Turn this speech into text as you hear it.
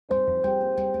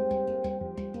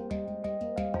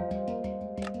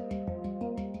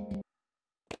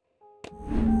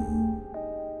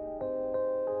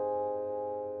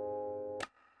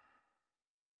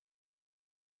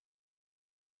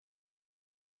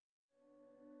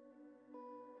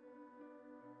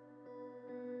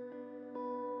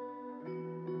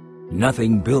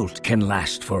Nothing built can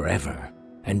last forever,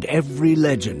 and every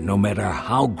legend, no matter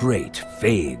how great,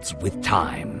 fades with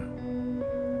time.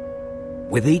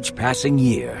 With each passing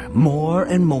year, more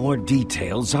and more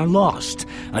details are lost,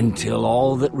 until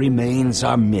all that remains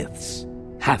are myths,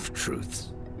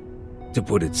 half-truths. To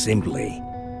put it simply,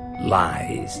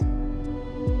 lies.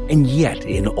 And yet,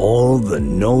 in all the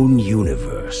known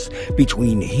universe,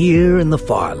 between here and the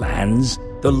far lands,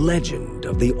 the legend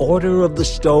of the Order of the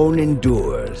Stone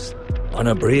endures,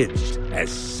 unabridged as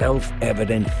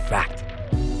self-evident fact.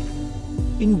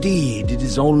 Indeed, it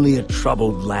is only a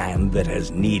troubled land that has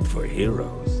need for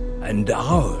heroes, and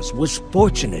ours was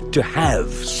fortunate to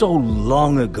have, so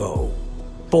long ago,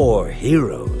 4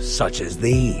 heroes such as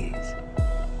these.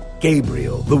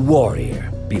 Gabriel, the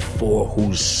warrior, before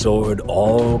whose sword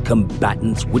all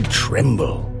combatants would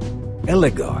tremble.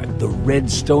 Eligard, the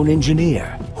Redstone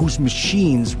engineer, whose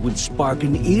machines would spark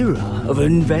an era of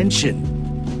invention.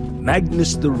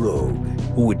 Magnus the rogue,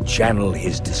 who would channel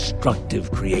his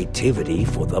destructive creativity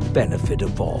for the benefit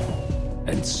of all.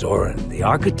 And Soren, the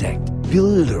architect,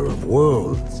 builder of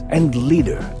worlds, and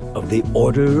leader of the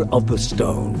Order of the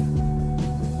Stone.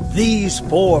 These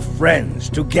 4 friends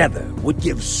together would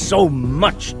give so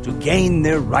much to gain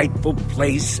their rightful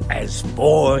place as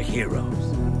 4 heroes.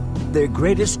 Their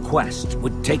greatest quest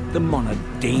would take them on a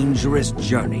dangerous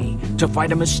journey to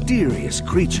fight a mysterious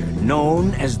creature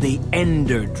known as the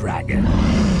Ender Dragon.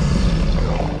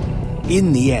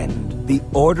 In the end, the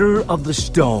Order of the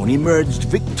Stone emerged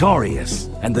victorious,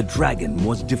 and the dragon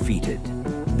was defeated.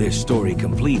 Their story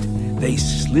complete, they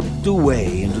slipped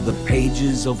away into the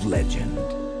pages of legend.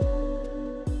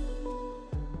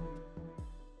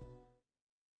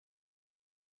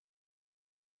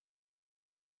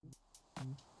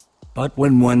 But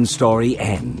when one story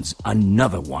ends,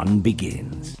 another one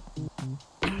begins.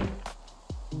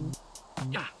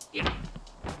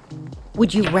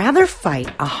 Would you rather fight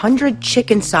 100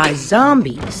 chicken-sized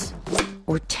zombies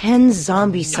or 10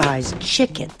 zombie-sized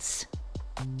chickens?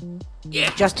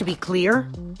 Yeah. Just to be clear,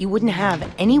 you wouldn't have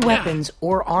any weapons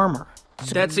or armor.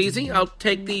 That's easy. I'll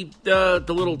take the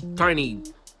little tiny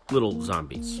little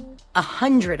zombies.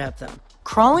 100 of them,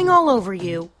 crawling all over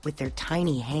you with their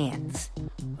tiny hands.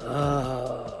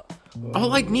 All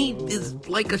I need is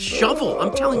like a shovel.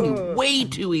 I'm telling you, way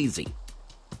too easy.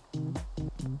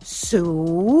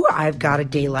 So, I've got a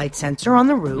daylight sensor on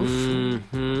the roof.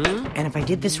 Mm-hmm. And if I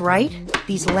did this right,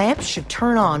 these lamps should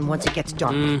turn on once it gets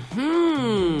dark.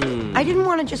 Mm-hmm. I didn't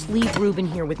want to just leave Ruben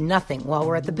here with nothing while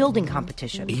we're at the building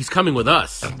competition. He's coming with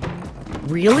us.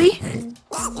 Really?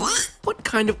 What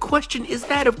kind of question is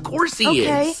that? Of course he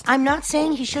Okay, is. I'm not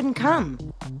saying he shouldn't come.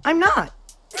 I'm not.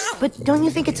 But don't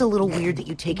you think it's a little weird that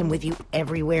you take him with you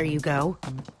everywhere you go?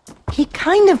 He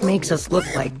kind of makes us look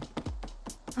like,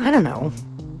 I don't know,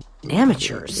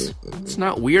 amateurs. It's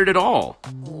not weird at all.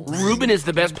 Ruben is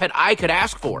the best pet I could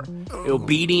ask for.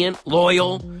 Obedient,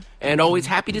 loyal, and always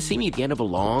happy to see me at the end of a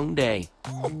long day.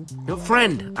 No,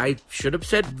 friend. I should have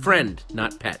said friend,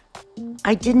 not pet.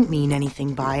 I didn't mean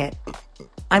anything by it.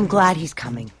 I'm glad he's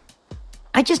coming.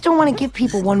 I just don't want to give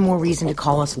people one more reason to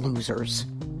call us losers.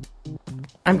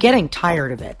 I'm getting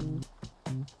tired of it.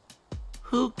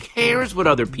 Who cares what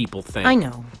other people think? I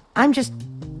know.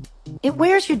 It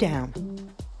wears you down.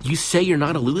 You say you're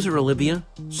not a loser, Olivia,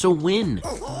 so win.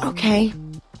 Okay.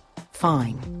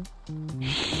 Fine. Did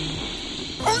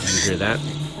you hear that?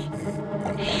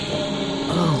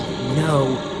 Oh,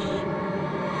 no.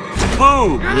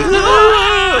 Boom!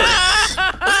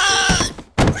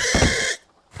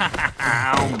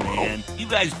 Oh, man. You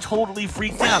guys totally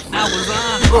freaked out. That was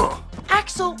on.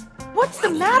 Axel, what's the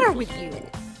matter with you?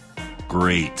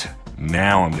 Great.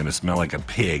 Now I'm gonna smell like a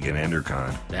pig in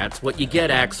Endercon. That's what you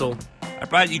get, Axel. I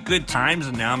brought you good times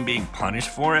and now I'm being punished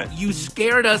for it? You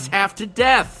scared us half to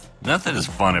death. Nothing is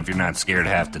fun if you're not scared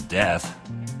half to death.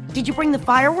 Did you bring the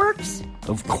fireworks?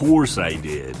 Of course I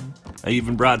did. I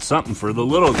even brought something for the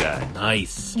little guy.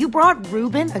 Nice. You brought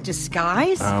Ruben a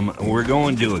disguise? We're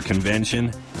going to a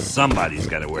convention. Somebody's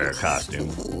gotta wear a costume.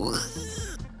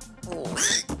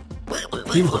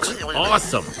 He looks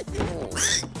awesome.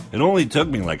 It only took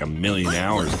me like 1,000,000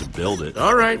 hours to build it.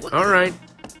 All right.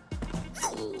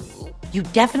 You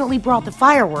definitely brought the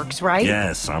fireworks, right?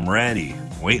 Yes, I'm ready.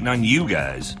 Waiting on you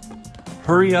guys.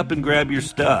 Hurry up and grab your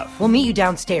stuff. We'll meet you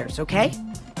downstairs, okay?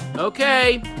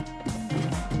 Okay.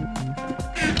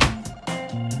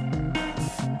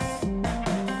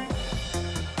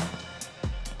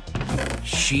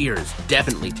 Shear's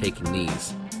definitely taking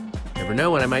these. Never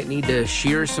know when I might need to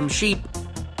shear some sheep.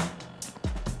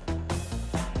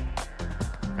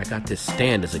 I got this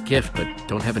stand as a gift, but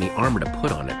don't have any armor to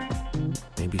put on it.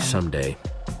 Maybe someday.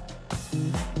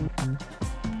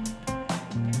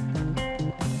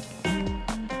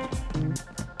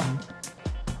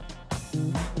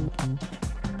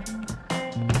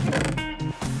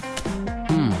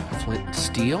 Flint and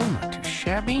steel, not too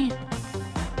shabby.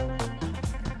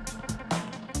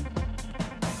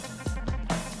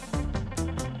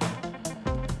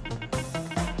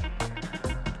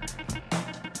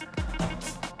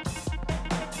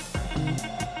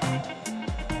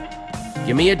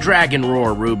 Give me a dragon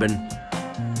roar, Reuben.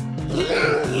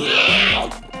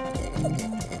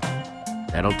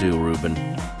 That'll do, Reuben.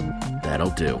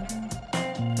 That'll do.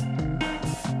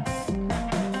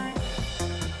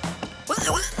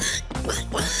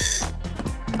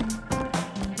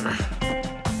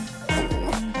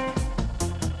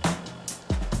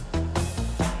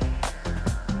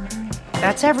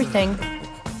 That's everything.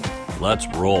 Let's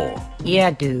roll.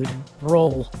 Yeah, dude.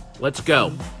 Roll. Let's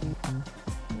go.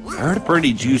 I heard a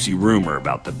pretty juicy rumor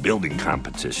about the building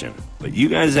competition, but you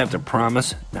guys have to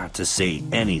promise not to say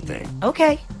anything.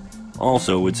 Okay.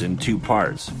 Also, it's in 2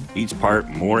 parts, each part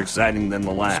more exciting than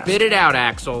the last. Spit it out,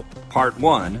 Axel. Part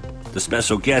 1, the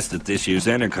special guest at this year's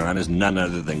Endercon is none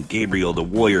other than Gabriel the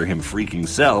Warrior him freaking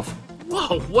self.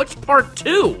 Whoa, what's part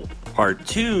 2? Part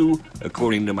 2,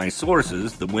 according to my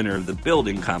sources, the winner of the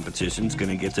building competition's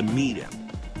gonna get to meet him.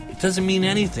 It doesn't mean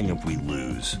anything if we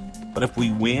lose, but if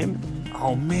we win,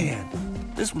 oh man,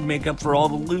 this would make up for all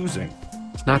the losing.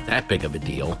 It's not that big of a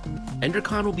deal.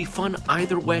 Endercon will be fun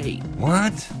either way.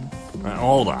 What?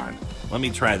 Hold on. Let me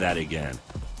try that again.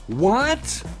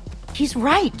 What? He's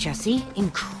right, Jesse.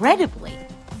 Incredibly.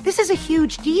 This is a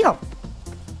huge deal.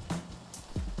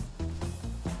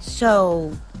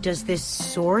 So, does this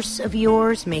source of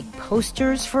yours make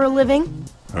posters for a living?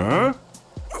 Huh?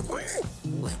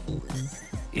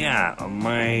 Yeah,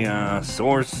 my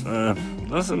source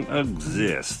doesn't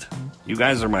exist. You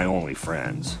guys are my only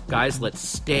friends. Guys, let's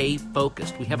stay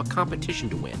focused. We have a competition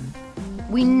to win.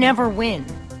 We never win.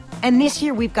 And this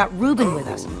year we've got Reuben with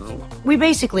us. We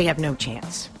basically have no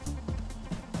chance.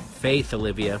 Faith,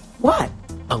 Olivia. What?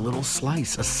 A little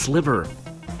slice, a sliver,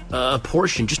 a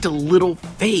portion, just a little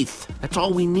faith. That's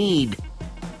all we need.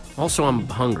 Also, I'm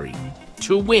hungry.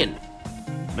 To win.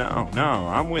 No,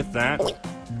 I'm with that.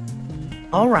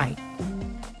 All right.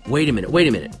 Wait a minute.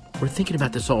 We're thinking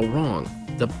about this all wrong.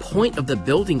 The point of the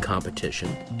building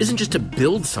competition isn't just to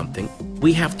build something.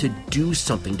 We have to do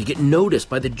something to get noticed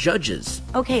by the judges.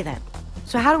 Okay then.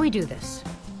 So how do we do this?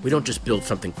 We don't just build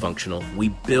something functional, we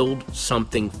build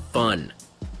something fun.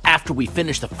 After we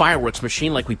finish the fireworks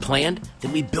machine like we planned,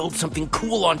 then we build something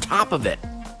cool on top of it.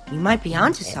 You might be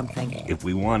onto something. If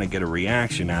we want to get a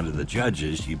reaction out of the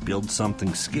judges, you build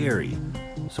something scary.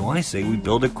 So I say we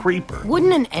build a creeper.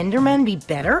 Wouldn't an Enderman be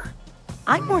better?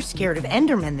 I'm more scared of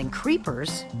Endermen than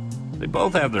creepers. They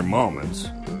both have their moments.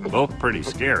 Both pretty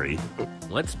scary.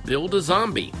 Let's build a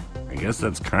zombie. I guess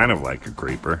that's kind of like a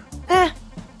creeper.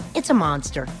 It's a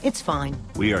monster. It's fine.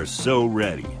 We are so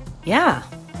ready. Yeah.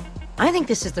 I think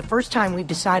this is the first time we've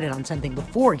decided on something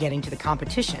before getting to the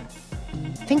competition.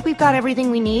 Think we've got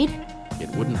everything we need? It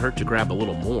wouldn't hurt to grab a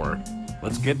little more.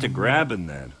 Let's get to grabbing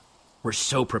then. We're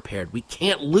so prepared. We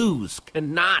can't lose.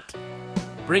 Cannot.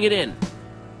 Bring it in.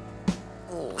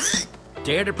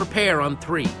 Dare to prepare on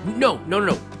 3. No.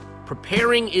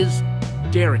 Preparing is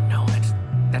daring. No,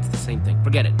 that's the same thing.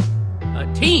 Forget it.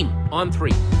 Team on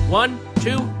 3. 1,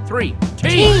 2, 3.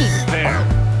 Team!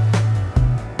 Prepare.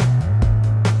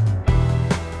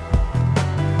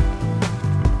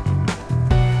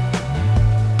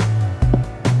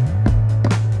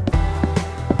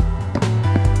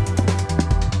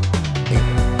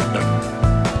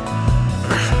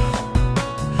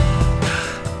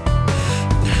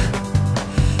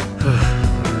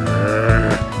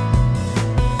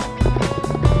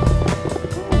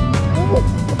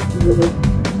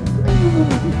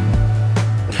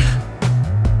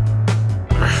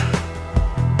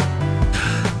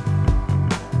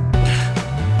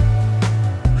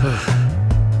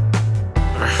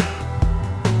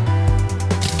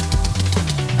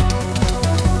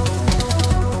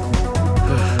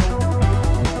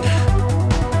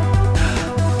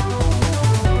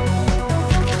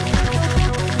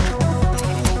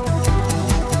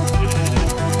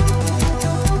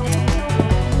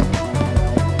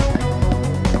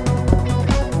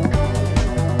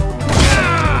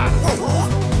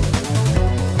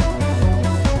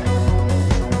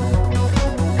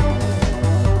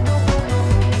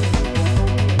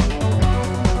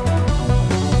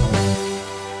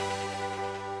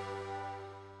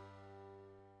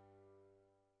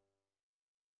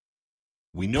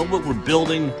 We know what we're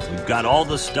building. We've got all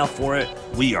the stuff for it.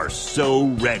 We are so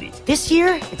ready. This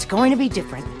year, it's going to be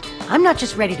different. I'm not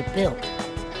just ready to build.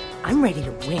 I'm ready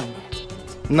to win.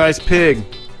 Nice pig,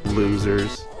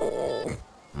 losers.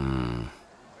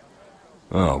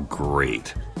 Oh,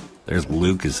 great. There's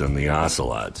Lucas and the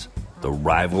Ocelots. The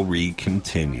rivalry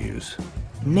continues.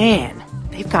 Man,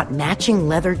 they've got matching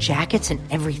leather jackets and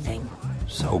everything.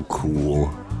 So cool.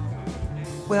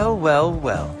 Well, well,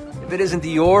 well. If it isn't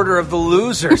the Order of the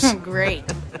Losers. Great.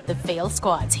 The fail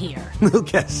squad's here.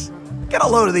 Lucas, get a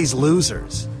load of these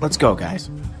losers. Let's go, guys.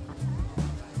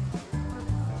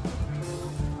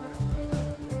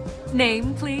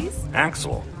 Name, please?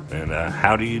 Axel, and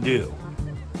how do you do?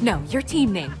 No, your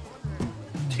team name.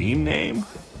 Team name?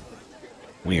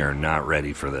 We are not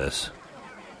ready for this.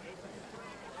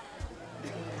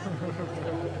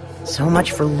 So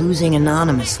much for losing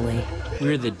anonymously.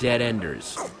 We're the Dead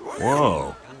Enders.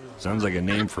 Whoa, sounds like a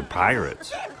name for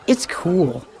pirates. It's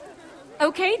cool.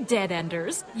 Okay, Dead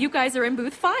Enders. You guys are in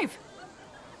booth 5.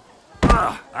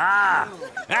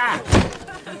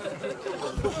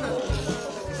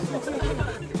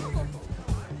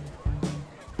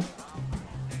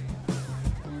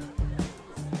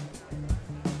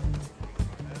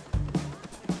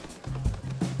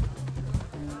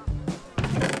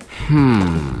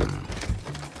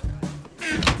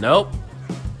 Nope.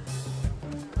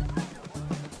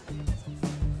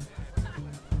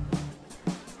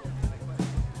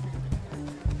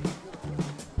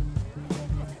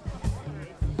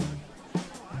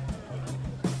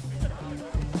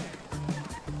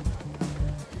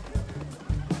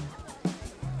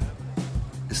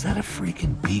 Is that a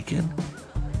freaking beacon?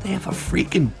 They have a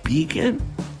freaking beacon?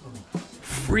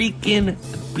 Freaking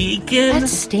beacon?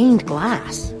 That's stained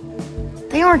glass.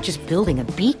 They aren't just building a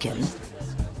beacon.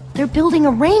 They're building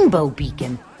a rainbow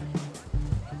beacon.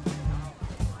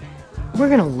 We're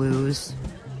gonna lose.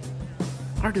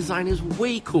 Our design is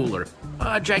way cooler.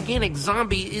 A gigantic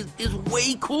zombie is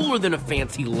way cooler than a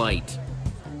fancy light.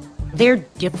 Their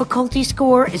difficulty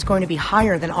score is going to be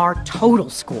higher than our total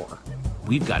score.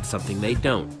 We've got something they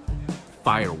don't.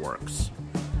 Fireworks.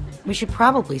 We should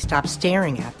probably stop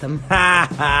staring at them. Ha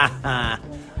ha ha.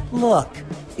 Look,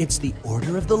 it's the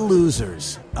Order of the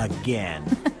Losers again.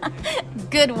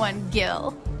 Good one,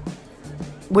 Gil.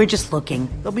 We're just looking.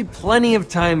 There'll be plenty of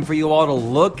time for you all to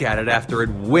look at it after it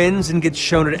wins and gets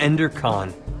shown at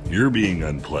EnderCon. You're being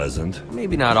unpleasant.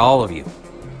 Maybe not all of you.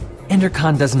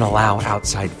 EnderCon doesn't allow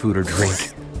outside food or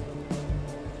drink.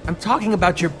 I'm talking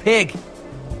about your pig.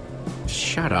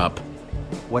 Shut up.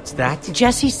 What's that?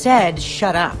 Jesse said,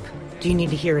 shut up. Do you need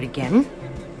to hear it again?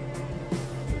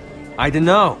 I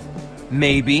dunno.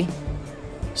 Maybe.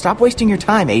 Stop wasting your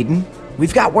time, Aiden.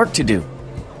 We've got work to do.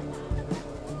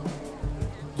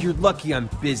 You're lucky I'm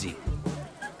busy.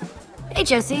 Hey,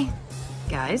 Jesse.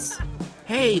 Guys,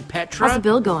 Hey, Petra. how's the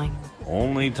build going?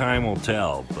 Only time will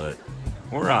tell, but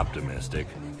we're optimistic.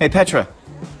 Hey, Petra.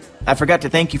 I forgot to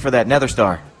thank you for that nether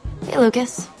star. Hey,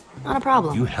 Lucas. Not a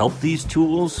problem. You help these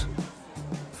tools?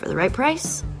 For the right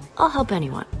price, I'll help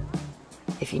anyone.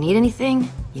 If you need anything,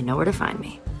 you know where to find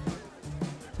me.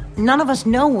 None of us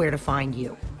know where to find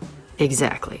you.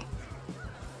 Exactly.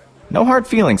 No hard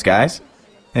feelings, guys.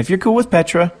 If you're cool with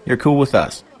Petra, you're cool with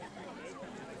us.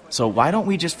 So why don't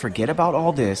we just forget about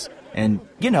all this and,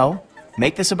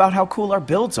 make this about how cool our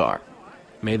builds are?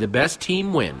 May the best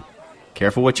team win.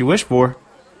 Careful what you wish for.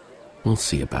 We'll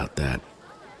see about that.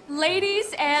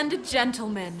 Ladies and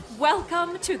gentlemen,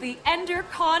 welcome to the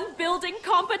EnderCon building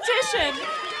competition.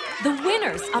 The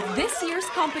winners of this year's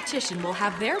competition will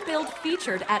have their build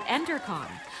featured at EnderCon.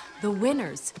 The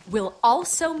winners will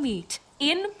also meet,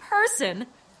 in person,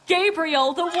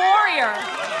 Gabriel the Warrior.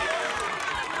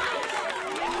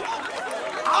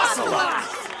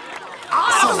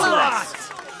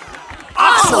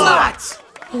 Ocelots!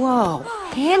 Whoa,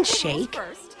 handshake?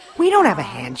 We don't have a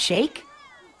handshake.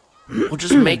 We'll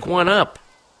just make one up.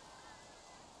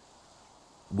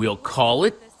 We'll call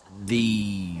it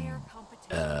the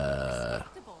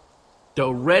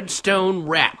Redstone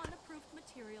Wrap. Unapproved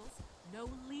materials, no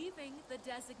leaving the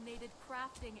designated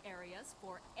crafting areas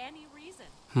for any reason.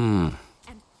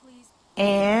 And please,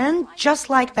 And just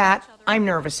like that, I'm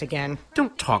nervous again.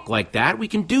 Don't talk like that. We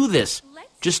can do this.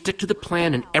 Just stick to the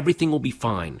plan and everything will be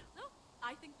fine.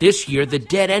 I think This year, the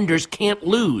Dead Enders can't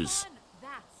lose.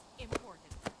 that's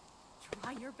important.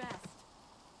 Try your best.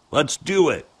 Let's do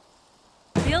it.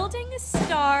 Building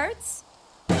starts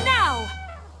now.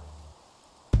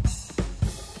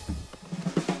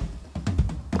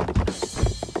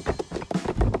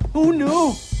 Oh no!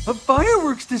 A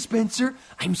fireworks dispenser!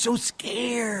 I'm so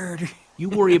scared. You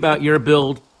worry about your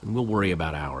build, and we'll worry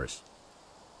about ours.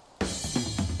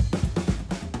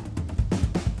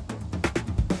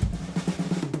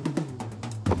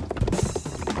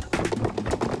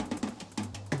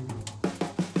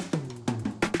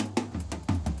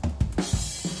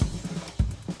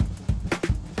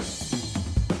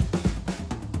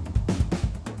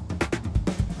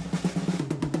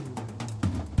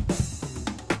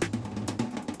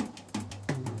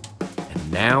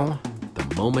 now,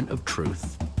 the moment of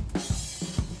truth.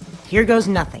 Here goes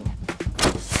nothing.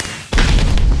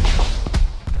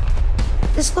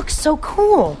 This looks so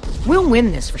cool. We'll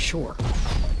win this for sure.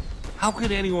 How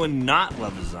could anyone not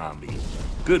love a zombie?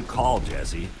 Good call,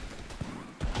 Jesse.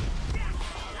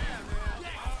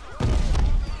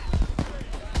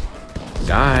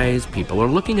 Guys, people are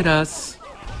looking at us.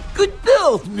 Good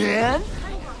build, man!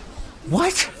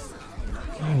 What?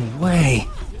 No way.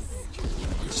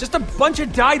 It's just a bunch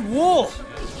of dyed wool.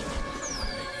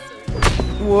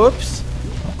 Whoops.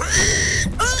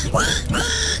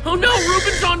 Oh no,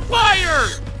 Reuben's on fire!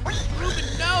 Reuben,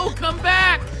 no, come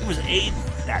back! It was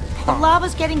Aiden, that The punk.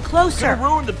 lava's getting closer. Gonna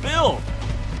ruin the build.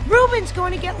 Reuben's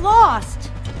going to get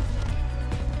lost.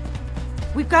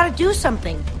 We've got to do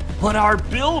something. But our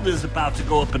build is about to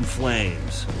go up in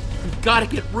flames. We've got to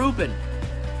get Reuben.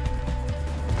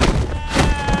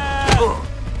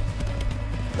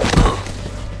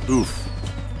 Oof.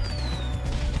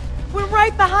 We're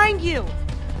right behind you.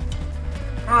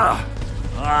 Ah.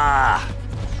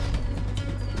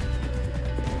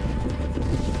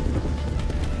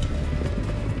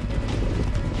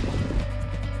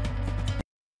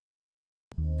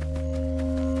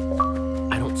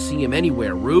 I don't see him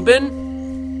anywhere.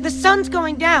 Reuben? The sun's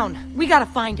going down. We got to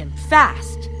find him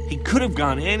fast. He could have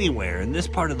gone anywhere, and this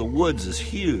part of the woods is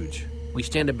huge. We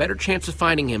stand a better chance of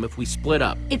finding him if we split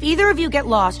up. If either of you get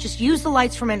lost, just use the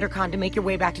lights from Endercon to make your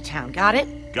way back to town. Got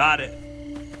it? Got it.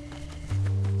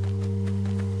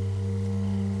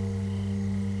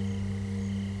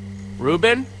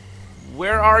 Reuben?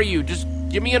 Where are you? Just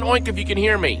give me an oink if you can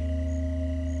hear me.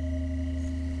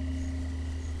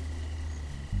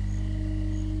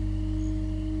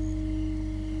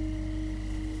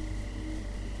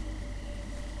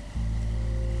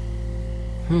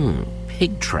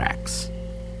 Pig tracks.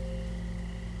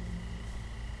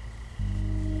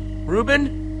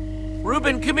 Reuben?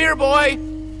 Reuben, come here, boy!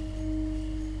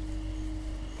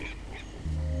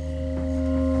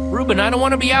 Reuben, I don't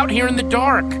want to be out here in the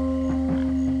dark.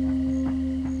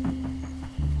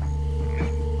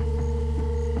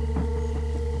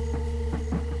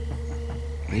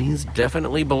 These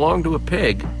definitely belong to a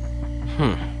pig.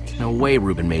 There's no way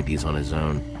Reuben made these on his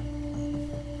own.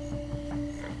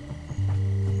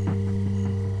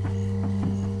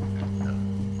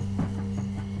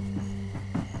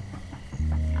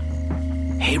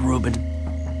 Hey, Reuben.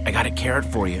 I got a carrot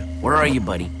for you. Where are you,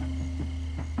 buddy?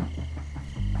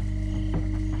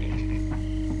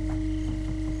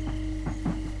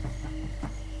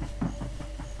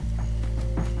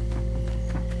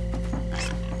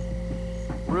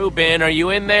 Reuben, are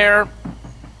you in there?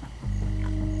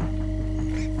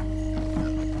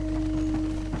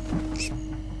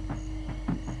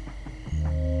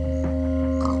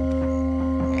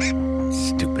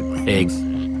 Stupid pigs.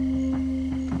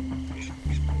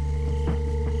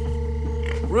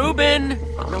 Reuben!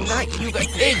 No, not you, the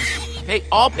pigs! Hey,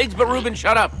 all pigs but Reuben,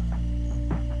 shut up!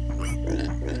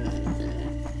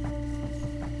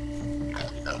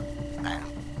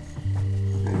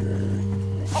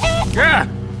 Yeah!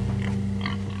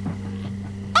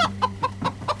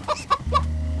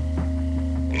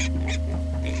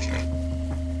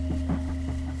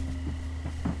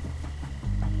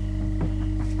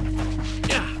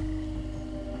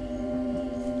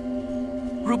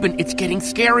 Reuben, it's getting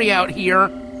scary out here.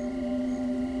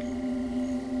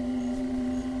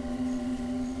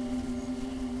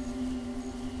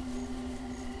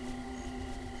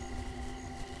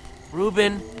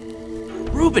 Reuben?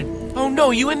 Reuben! Oh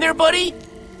no, you in there, buddy?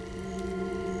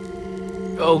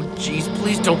 Oh, jeez,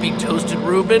 please don't be toasted,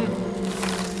 Reuben.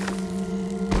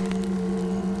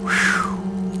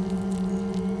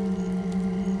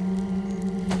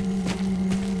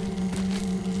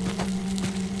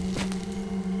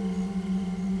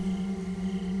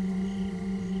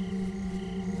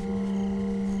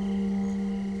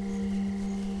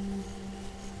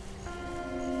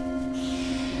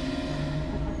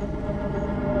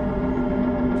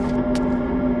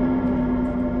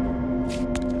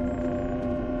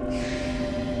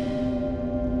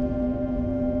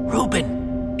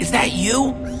 Reuben, is that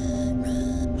you?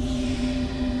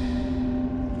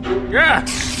 Yeah!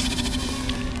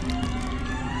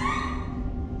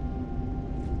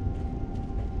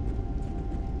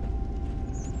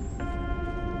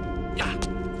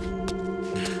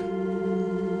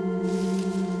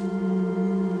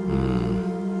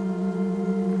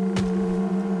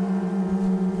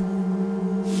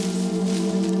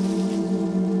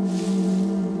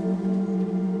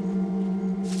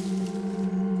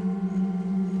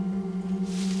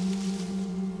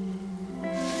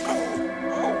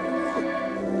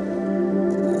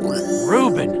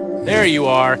 There you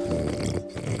are.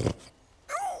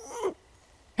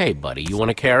 Hey, buddy, you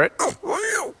want a carrot?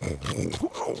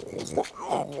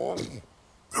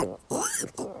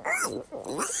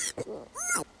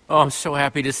 Oh, I'm so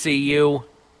happy to see you.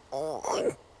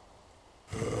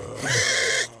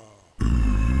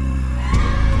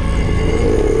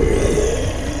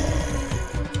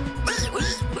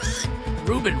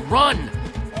 Reuben, run!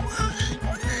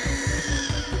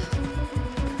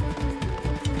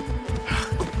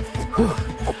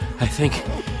 I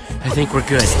think we're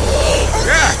good.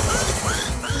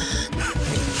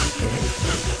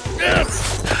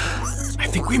 I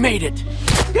think we made it.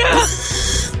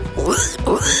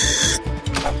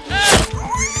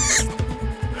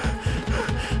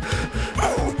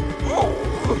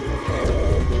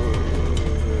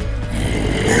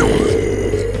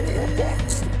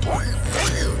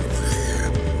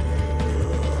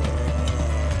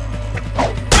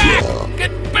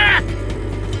 Get back!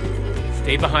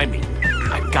 Stay behind me.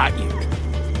 I got you.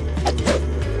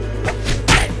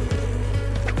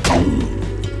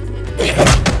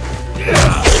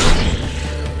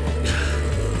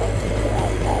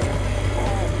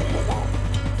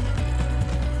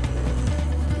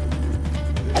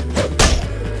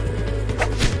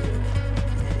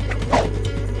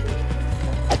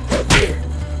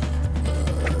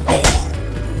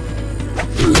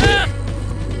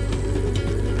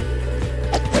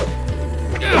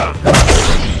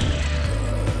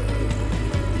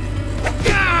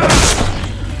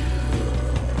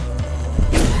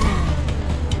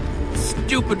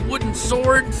 Stupid wooden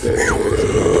swords. I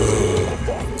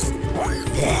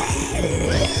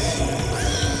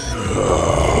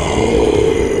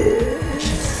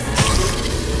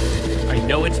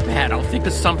know it's bad. I'll think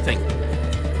of something.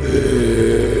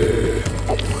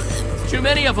 It's too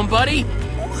many of them, buddy. Don't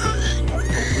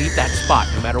leave that spot,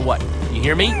 no matter what. You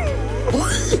hear me?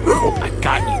 I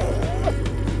got you.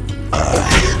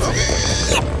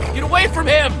 Get away from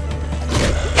him!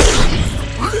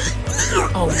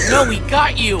 Oh no, he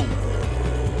got you!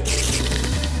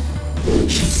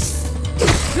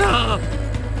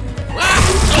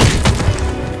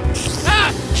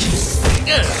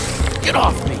 Get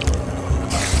off me!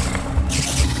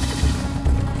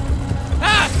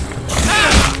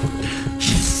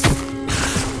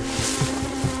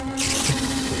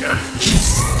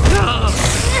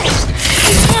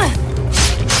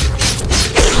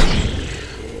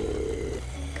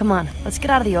 Come on, let's get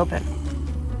out of the open.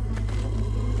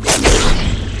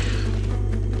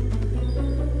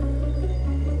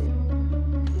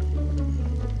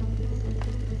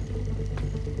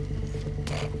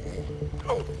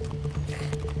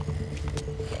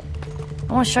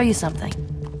 I want to show you something.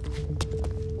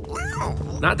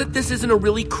 Not that this isn't a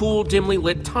really cool, dimly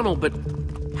lit tunnel, but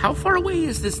how far away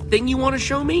is this thing you want to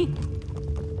show me?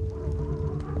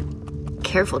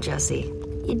 Careful, Jesse.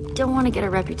 You don't want to get a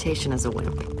reputation as a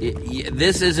wimp.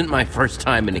 This isn't my first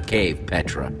time in a cave,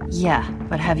 Petra. Yeah,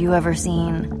 but have you ever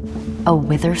seen a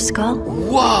wither skull?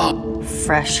 Whoa!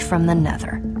 Fresh from the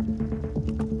nether.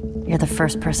 You're the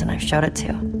first person I've showed it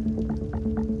to.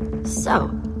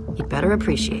 So, you'd better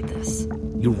appreciate this.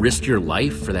 You risked your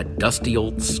life for that dusty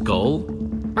old skull?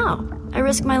 No, I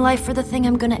risk my life for the thing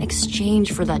I'm gonna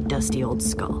exchange for that dusty old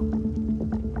skull.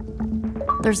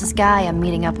 There's this guy I'm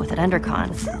meeting up with at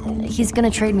EnderCon. He's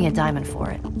gonna trade me a diamond for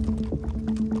it.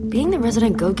 Being the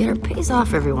resident go-getter pays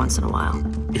off every once in a while.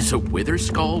 Is a wither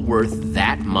skull worth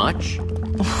that much?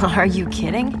 Are you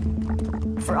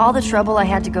kidding? For all the trouble I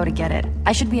had to go to get it,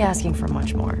 I should be asking for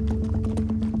much more.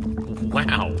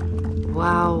 Wow.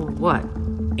 Wow, what?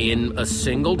 In a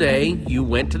single day, you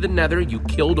went to the nether, you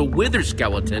killed a wither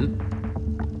skeleton.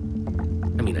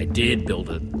 I mean, I did build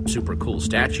a super cool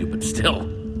statue, but still.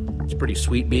 It's pretty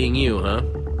sweet being you, huh?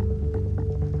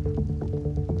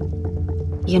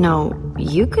 You know,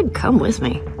 you could come with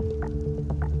me.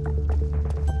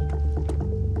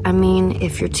 I mean,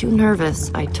 if you're too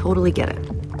nervous, I totally get it.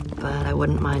 But I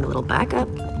wouldn't mind a little backup.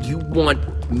 You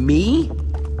want me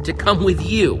to come with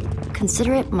you?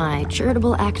 Consider it my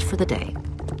charitable act for the day.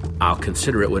 I'll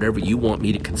consider it whatever you want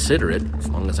me to consider it, as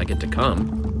long as I get to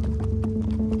come.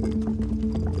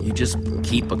 You just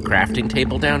keep a crafting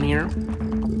table down here?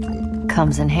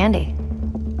 Comes in handy.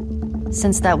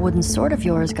 Since that wooden sword of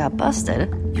yours got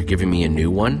busted... You're giving me a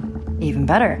new one? Even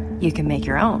better, you can make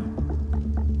your own.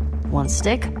 1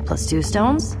 stick plus 2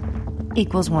 stones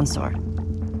equals 1 sword.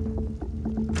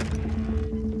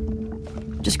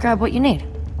 Just grab what you need.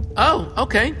 Oh,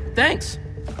 okay, thanks.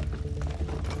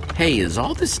 Hey, is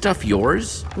all this stuff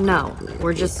yours? No,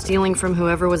 we're just stealing from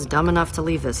whoever was dumb enough to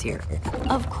leave this here.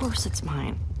 Of course it's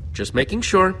mine. Just making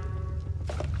sure.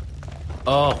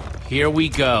 Oh, here we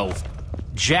go.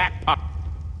 jackpot.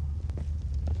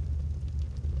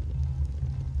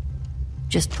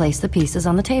 Just place the pieces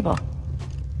on the table.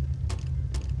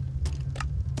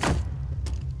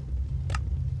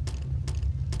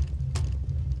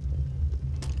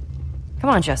 Come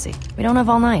on, Jesse. We don't have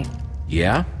all night.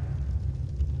 Yeah?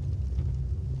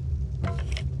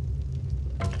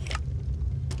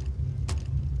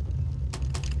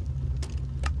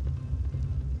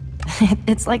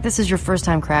 It's like this is your first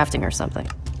time crafting or something.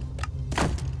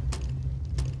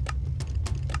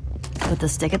 Put the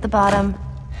stick at the bottom.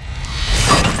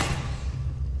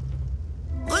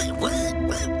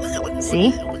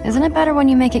 See? Isn't it better when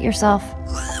you make it yourself?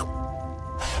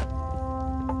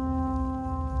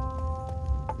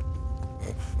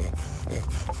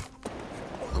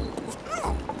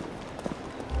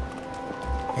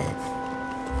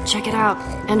 Check it out.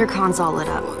 Endercon's all lit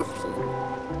up.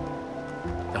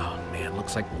 Oh man,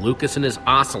 looks like Lucas and his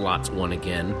ocelots won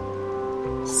again.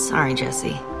 Sorry,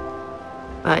 Jesse.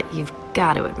 But you've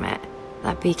got to admit,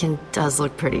 that beacon does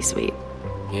look pretty sweet.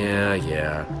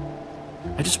 Yeah.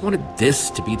 I just wanted this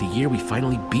to be the year we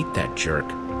finally beat that jerk.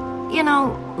 You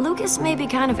know, Lucas may be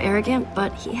kind of arrogant,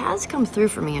 but he has come through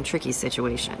for me in tricky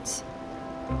situations.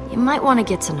 You might want to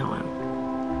get to know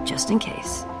him, just in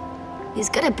case. He's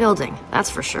good at building, that's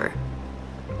for sure.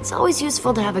 It's always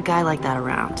useful to have a guy like that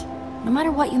around, no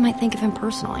matter what you might think of him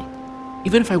personally.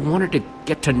 Even if I wanted to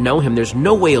get to know him, there's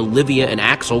no way Olivia and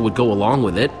Axel would go along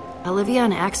with it. Olivia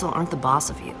and Axel aren't the boss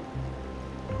of you.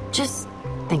 Just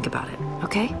think about it,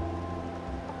 okay?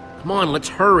 Come on, let's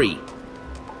hurry.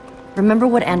 Remember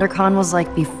what EnderCon was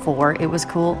like before it was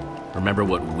cool? Remember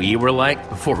what we were like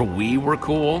before we were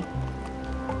cool?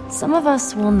 Some of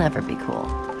us will never be cool.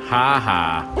 Ha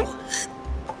ha.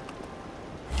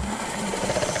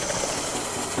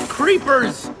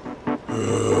 Creepers!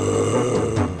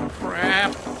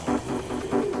 Crap.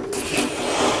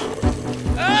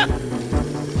 Ah!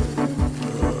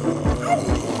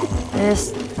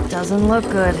 This doesn't look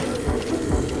good.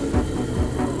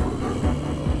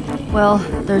 Well,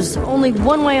 there's only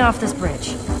one way off this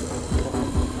bridge.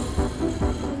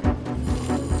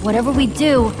 Whatever we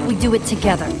do it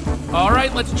together. All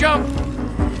right, let's jump.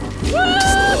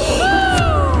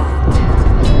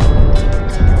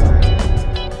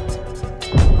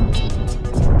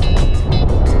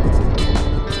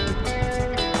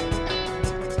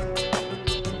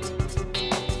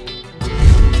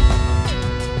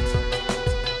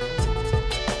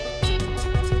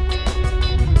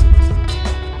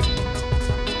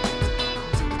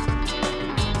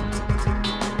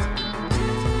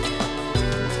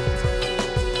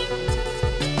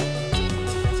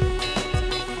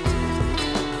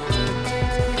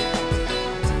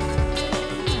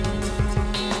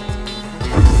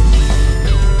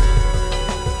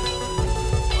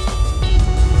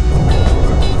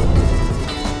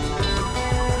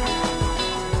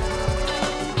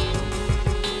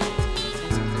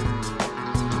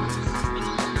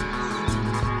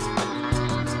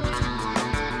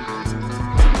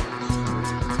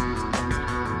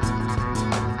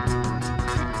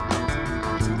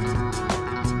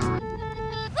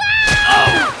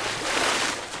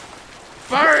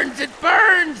 Burns! It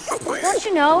burns! Don't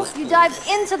you know? You dive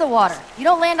into the water. You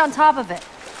don't land on top of it.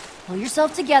 Pull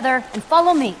yourself together and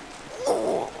follow me.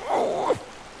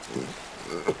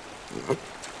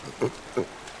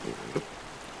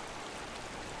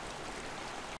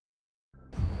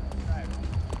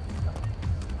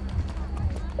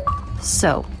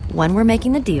 So, when we're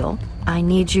making the deal, I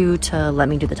need you to let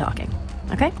me do the talking,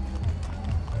 okay?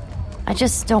 I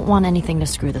just don't want anything to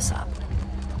screw this up.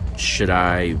 Should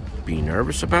I be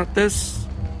nervous about this?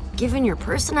 Given your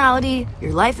personality,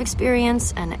 your life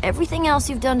experience, and everything else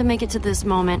you've done to make it to this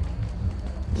moment,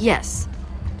 yes.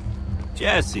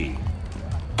 Jesse.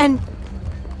 And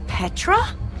Petra?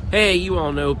 Hey, you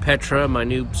all know Petra, my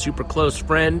new super close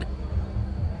friend.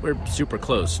 We're super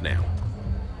close now.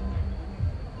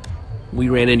 We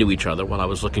ran into each other while I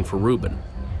was looking for Ruben.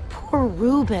 Poor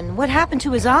Ruben. What happened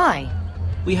to his eye?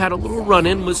 We had a little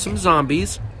run-in with some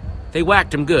zombies. They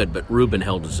whacked him good, but Ruben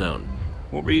held his own.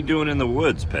 What were you doing in the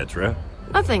woods, Petra?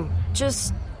 Nothing.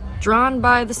 Just drawn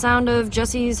by the sound of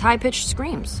Jesse's high-pitched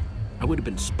screams. I would have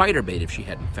been spider bait if she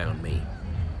hadn't found me.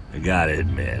 I gotta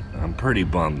admit, I'm pretty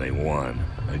bummed they won.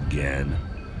 Again.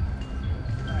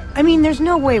 I mean, there's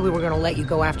no way we were gonna let you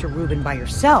go after Ruben by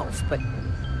yourself, but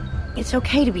it's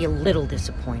okay to be a little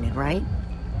disappointed, right?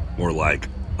 More like,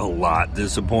 a lot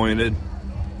disappointed.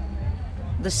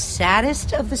 The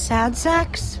saddest of the sad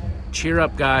sacks? Cheer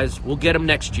up, guys. We'll get him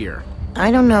next year.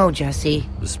 I don't know, Jesse.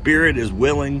 The spirit is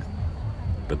willing,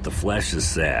 but the flesh is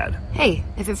sad. Hey,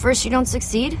 if at first you don't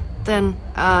succeed, then,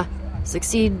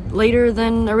 succeed later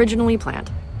than originally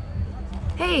planned.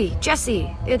 Hey, Jesse,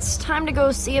 it's time to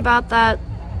go see about that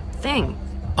thing.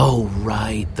 Oh,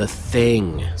 right, the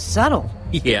thing. Subtle.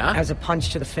 Yeah? As a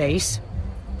punch to the face.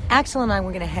 Axel and I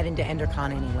were gonna head into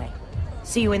Endercon anyway.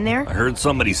 See you in there? I heard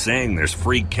somebody saying there's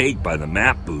free cake by the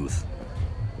map booth.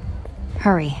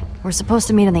 Hurry. We're supposed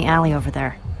to meet in the alley over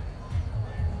there.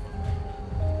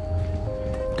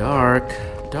 Dark,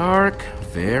 dark,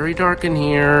 very dark in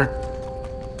here.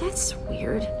 That's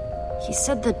weird. He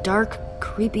said the dark,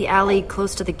 creepy alley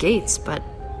close to the gates, but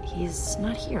he's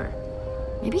not here.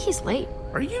 Maybe he's late.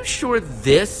 Are you sure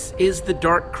this is the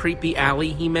dark, creepy alley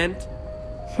he meant?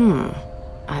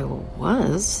 I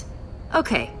was.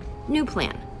 Okay, new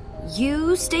plan.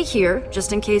 You stay here,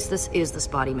 just in case this is the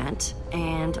spot he meant,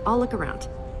 and I'll look around.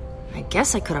 I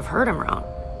guess I could have heard him wrong.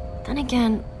 Then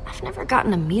again, I've never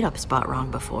gotten a meetup spot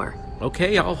wrong before.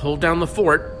 Okay, I'll hold down the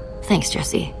fort. Thanks,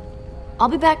 Jesse. I'll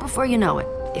be back before you know it.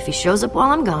 If he shows up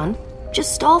while I'm gone,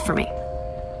 just stall for me.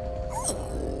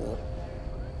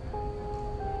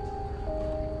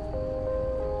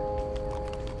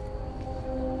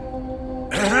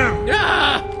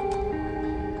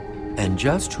 And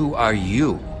just who are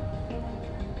you?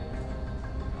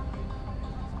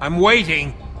 I'm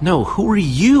waiting. No, who are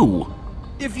you?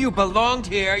 If you belonged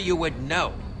here, you would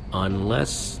know.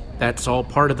 Unless that's all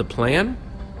part of the plan?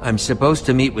 I'm supposed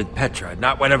to meet with Petra,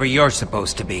 not whatever you're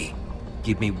supposed to be.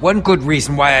 Give me one good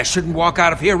reason why I shouldn't walk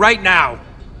out of here right now.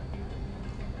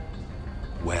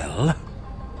 Well,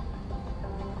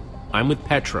 I'm with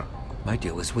Petra. my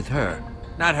deal is with her.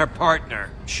 Not her partner.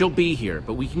 She'll be here,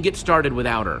 but we can get started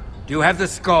without her. Do you have the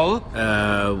skull?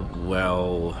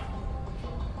 Well...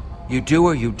 You do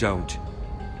or you don't?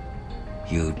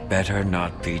 You'd better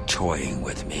not be toying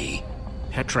with me.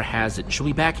 Petra has it. She'll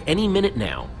be back any minute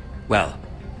now. Well,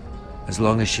 as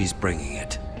long as she's bringing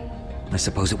it. I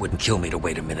suppose it wouldn't kill me to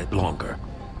wait a minute longer.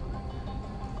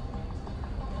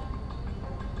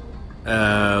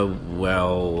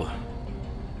 Well...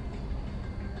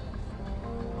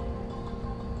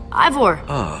 Ivor!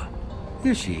 Ah,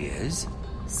 here she is.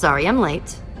 Sorry I'm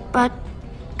late, but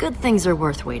good things are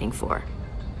worth waiting for.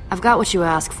 I've got what you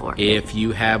asked for. If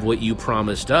you have what you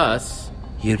promised us...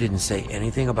 You didn't say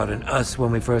anything about an us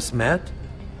when we first met?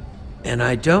 And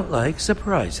I don't like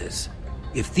surprises.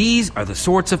 If these are the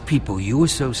sorts of people you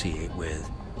associate with,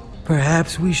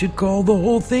 perhaps we should call the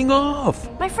whole thing off.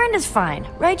 My friend is fine,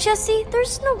 right, Jesse?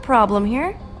 There's no problem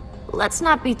here. Let's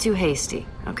not be too hasty,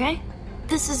 okay?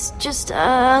 This is just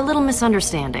a little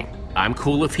misunderstanding. I'm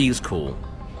cool if he's cool.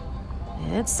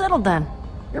 It's settled then.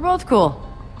 You're both cool.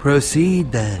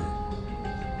 Proceed then.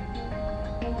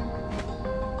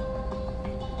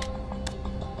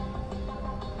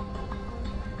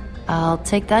 I'll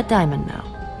take that diamond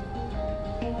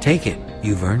now. Take it.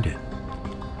 You've earned it.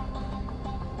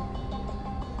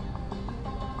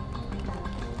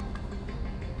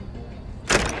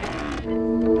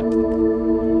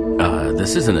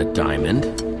 This isn't a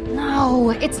diamond. No,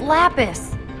 it's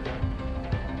lapis.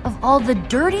 Of all the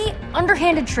dirty,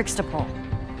 underhanded tricks to pull.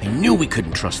 I knew we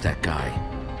couldn't trust that guy.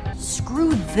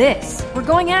 Screw this. We're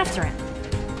going after him.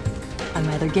 I'm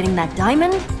either getting that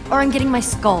diamond, or I'm getting my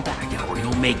skull back. Yeah, or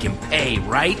you'll make him pay,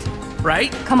 right?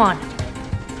 Right? Come on.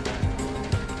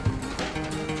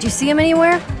 Do you see him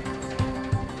anywhere?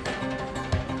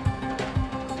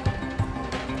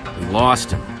 We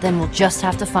lost him. Then we'll just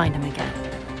have to find him again.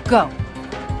 Go.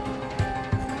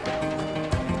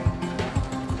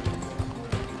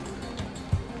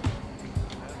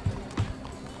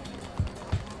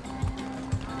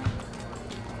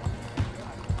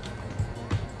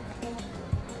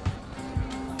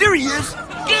 There he is!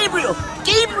 Gabriel!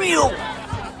 Gabriel!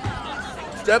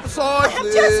 Step aside, I have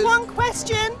please. just one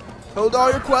question. Hold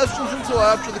all your questions until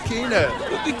after the keynote.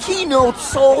 The keynote's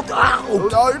sold out!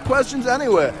 Hold all your questions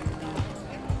anyway.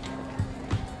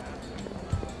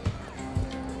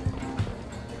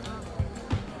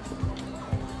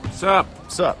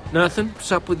 Sup? Sup? Nothing?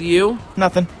 Sup with you?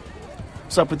 Nothing.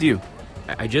 What's up with you?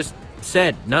 I just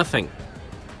said nothing.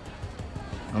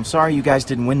 I'm sorry you guys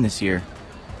didn't win this year.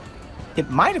 It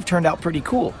might have turned out pretty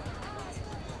cool.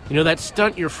 You know, that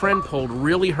stunt your friend pulled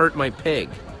really hurt my pig.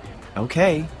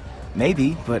 Okay,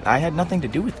 maybe, but I had nothing to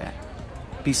do with that.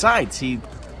 Besides, he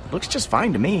looks just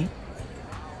fine to me.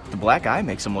 The black eye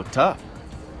makes him look tough.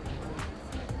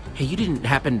 Hey, you didn't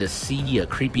happen to see a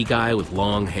creepy guy with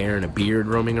long hair and a beard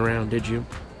roaming around, did you?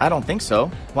 I don't think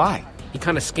so. Why? He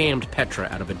kind of scammed Petra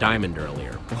out of a diamond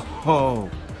earlier.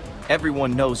 Oh,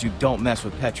 everyone knows you don't mess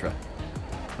with Petra.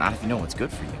 Not if you know what's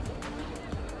good for you.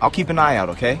 I'll keep an eye out,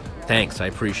 okay? Thanks, I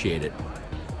appreciate it.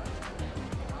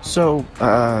 So,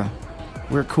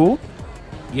 we're cool?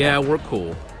 Yeah, we're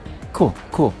cool. Cool.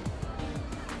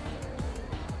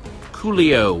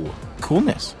 Coolio.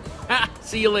 Coolness. Ha!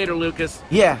 See you later, Lucas.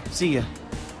 Yeah, see ya.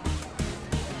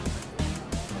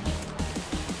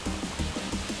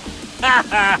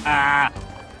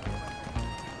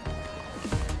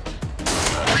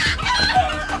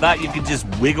 Thought you could just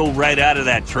wiggle right out of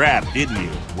that trap, didn't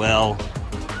you? Well,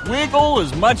 wiggle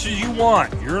as much as you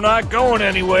want. You're not going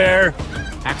anywhere.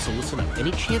 Axel, listen up.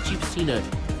 Any chance you've seen a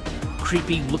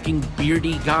creepy-looking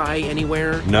beardy guy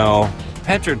anywhere? No.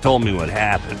 Petra told me what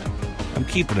happened. I'm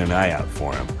keeping an eye out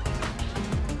for him.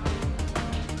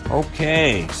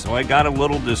 Okay, so I got a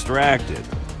little distracted.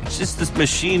 It's just this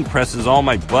machine presses all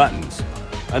my buttons.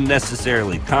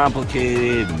 Unnecessarily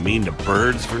complicated and mean to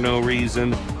birds for no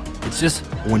reason. It's just,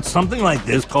 when something like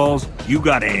this calls, you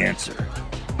gotta answer.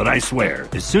 But I swear,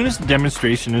 as soon as the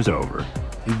demonstration is over...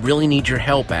 We really need your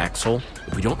help, Axel.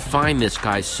 If we don't find this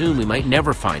guy soon, we might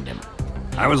never find him.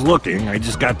 I was looking, I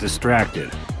just got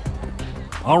distracted.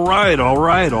 All right,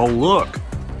 I'll look.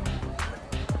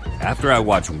 After I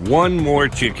watch one more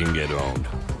chicken get owned.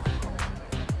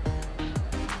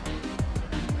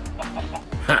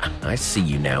 Ha! I see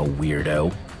you now,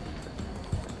 weirdo.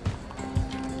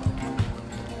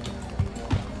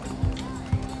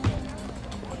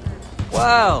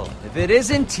 Well, if it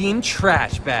isn't Team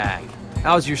Trash Bag.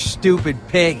 How's your stupid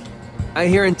pig? I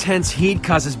hear intense heat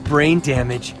causes brain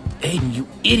damage. Aiden, you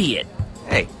idiot!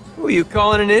 Hey, who are you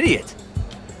calling an idiot?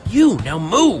 You, now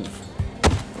move!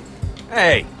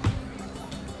 Hey!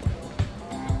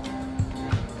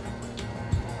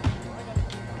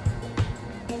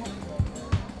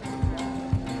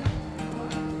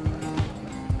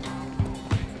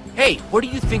 Hey, what do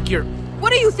you think you're...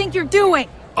 What do you think you're doing?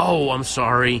 Oh, I'm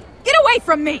sorry. Get away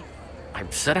from me! I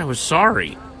said I was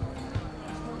sorry.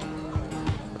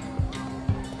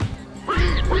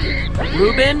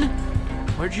 Reuben?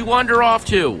 Where'd you wander off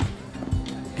to?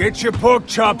 Get your pork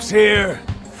chops here,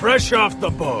 fresh off the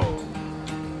bone.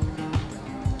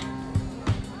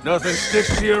 Nothing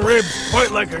sticks to your ribs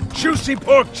quite like a juicy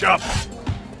pork chop.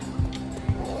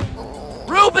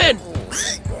 Reuben!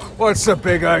 What's the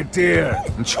big idea?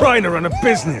 I'm trying to run a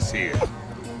business here.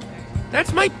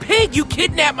 That's my pig! You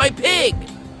kidnapped my pig!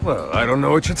 Well, I don't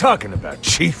know what you're talking about,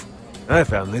 Chief. I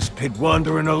found this pig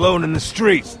wandering alone in the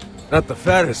streets. Not the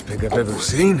fattest pig I've ever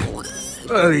seen.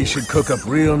 But he should cook up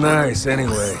real nice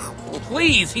anyway.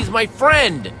 Please, he's my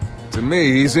friend! To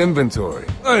me, he's inventory.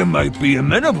 I might be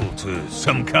amenable to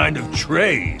some kind of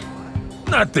trade.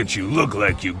 Not that you look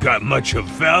like you got much of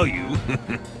value.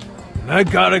 I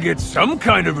gotta get some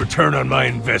kind of return on my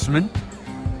investment.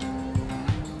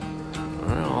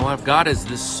 Well, all I've got is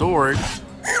this sword.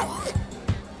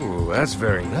 Ooh, that's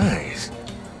very nice.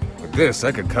 With this,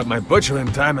 I could cut my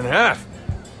butchering time in half.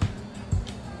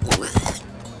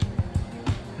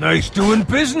 Nice doing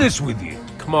business with you.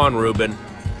 Come on, Reuben.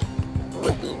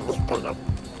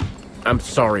 I'm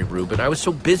sorry, Reuben. I was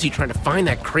so busy trying to find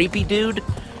that creepy dude,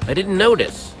 I didn't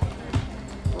notice.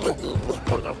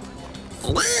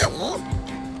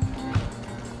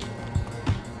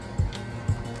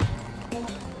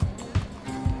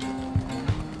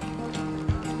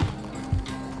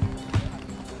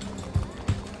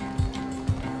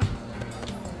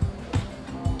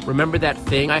 Remember that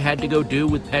thing I had to go do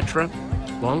with Petra?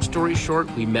 Long story short,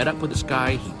 we met up with this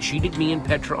guy, he cheated me and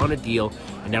Petra on a deal,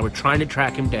 and now we're trying to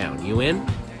track him down. You in?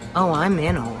 Oh, I'm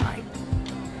in, all right.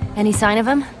 Any sign of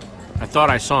him? I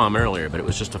thought I saw him earlier, but it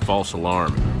was just a false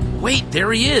alarm. Wait,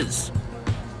 there he is!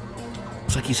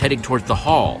 Looks like he's heading towards the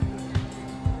hall.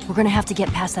 We're gonna have to get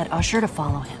past that usher to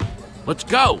follow him. Let's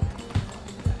go!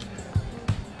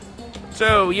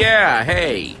 So, yeah,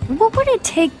 hey. What would it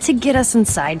take to get us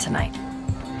inside tonight?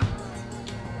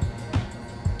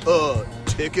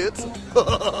 Tickets?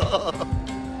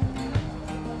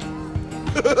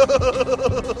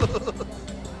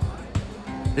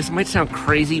 This might sound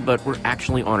crazy, but we're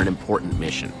actually on an important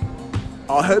mission.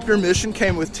 I hope your mission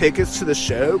came with tickets to the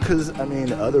show, because, I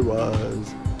mean,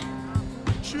 otherwise...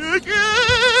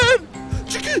 Chicken!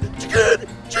 Chicken! Chicken!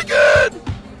 Chicken!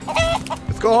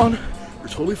 It's gone. You're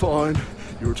totally fine.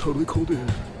 You're totally cool, dude.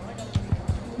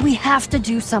 We have to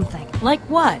do something. Like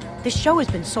what? The show has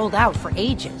been sold out for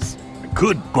ages. I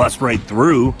could bust right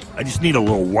through. I just need a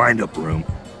little wind-up room.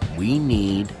 We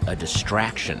need a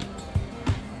distraction.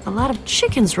 A lot of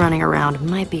chickens running around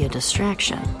might be a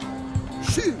distraction.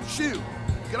 Shoot!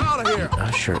 Get out of here! The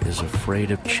usher is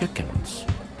afraid of chickens.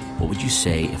 What would you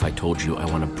say if I told you I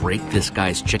want to break this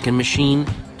guy's chicken machine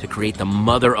to create the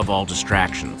mother of all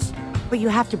distractions? But you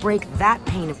have to break that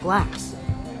pane of glass.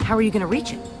 How are you going to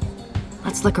reach it?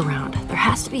 Let's look around. There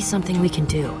has to be something we can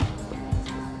do.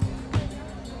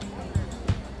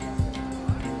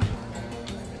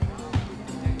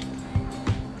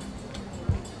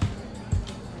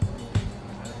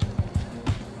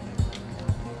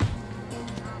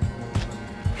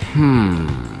 I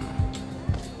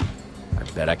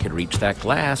bet I could reach that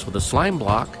glass with a slime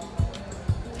block.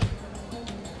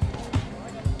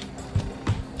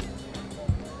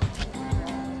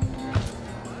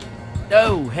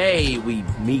 Oh, hey, we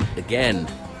meet again.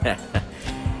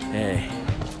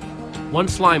 One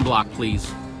slime block, please.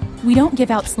 We don't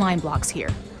give out slime blocks here,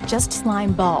 just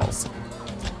slime balls.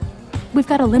 We've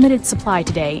got a limited supply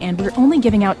today, and we're only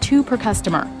giving out 2 per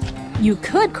customer. You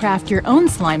could craft your own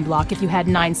slime block if you had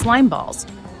 9 slime balls.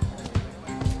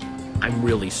 I'm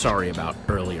really sorry about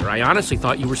earlier. I honestly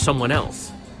thought you were someone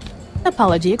else.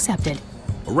 Apology accepted.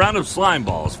 A round of slime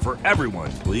balls for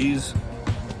everyone, please.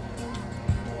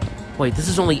 Wait, this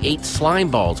is only 8 slime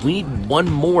balls. We need 1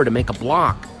 more to make a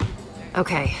block.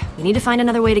 Okay, we need to find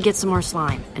another way to get some more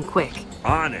slime, and quick.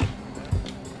 On it.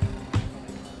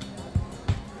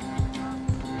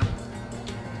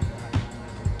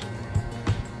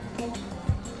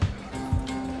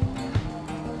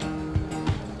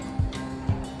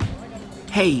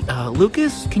 Hey,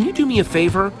 Lucas, can you do me a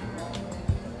favor?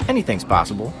 Anything's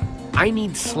possible. I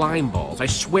need slime balls. I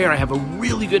swear I have a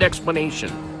really good explanation.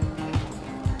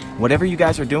 Whatever you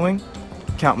guys are doing,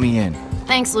 count me in.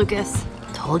 Thanks, Lucas.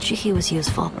 Told you he was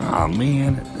useful. Oh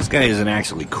man, this guy isn't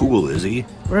actually cool, is he?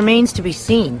 Remains to be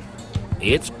seen.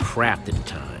 It's crafting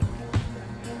time.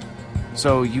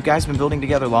 So, you guys been building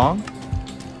together long?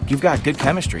 You've got good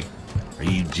chemistry. Are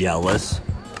you jealous?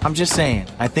 I'm just saying,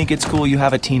 I think it's cool you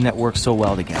have a team that works so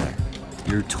well together.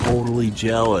 You're totally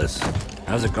jealous.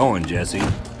 How's it going, Jesse?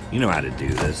 You know how to do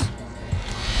this.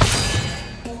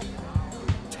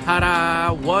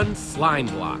 Ta-da! 1 slime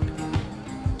block.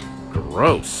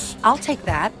 Gross. I'll take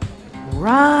that.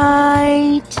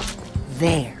 Right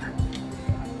there.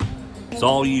 It's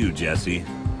all you, Jesse.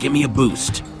 Give me a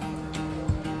boost.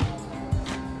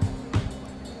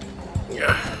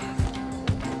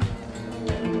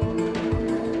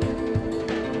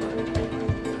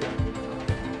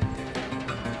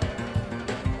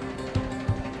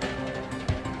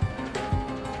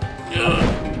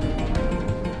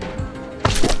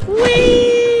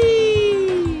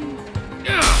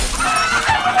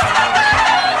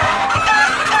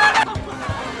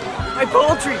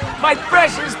 My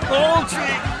precious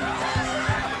poultry!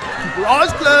 Keep your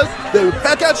eyes closed, they will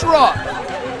peck at your eye.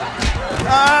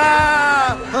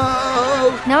 Ah!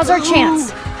 Now's our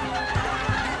chance.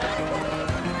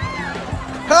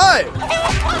 Hey!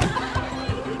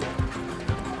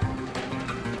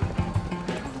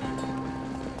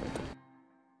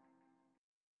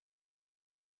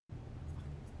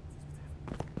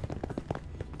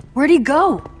 Where'd he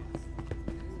go?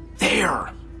 There!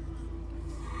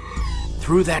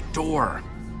 Through that door.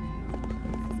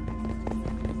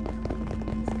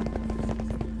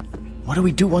 What do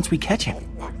we do once we catch him?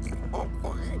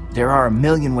 There are a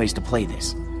million ways to play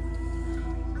this.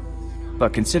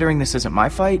 But considering this isn't my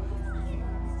fight,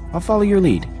 I'll follow your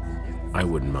lead. I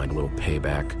wouldn't mind a little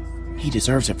payback. He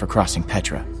deserves it for crossing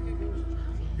Petra.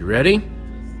 You ready?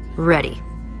 Ready.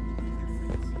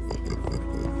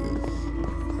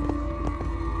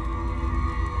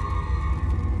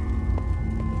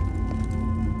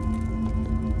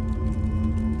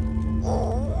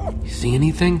 See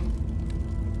anything?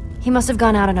 He must have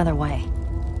gone out another way.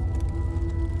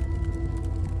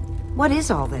 What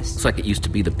is all this? Looks like it used to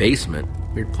be the basement.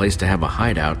 Weird place to have a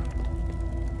hideout.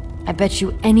 I bet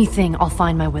you anything I'll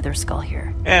find my wither skull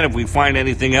here. And if we find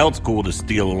anything else cool to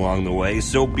steal along the way,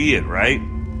 so be it, right?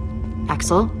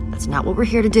 Axel, that's not what we're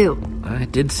here to do. I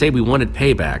did say we wanted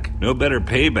payback. No better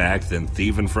payback than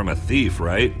thieving from a thief,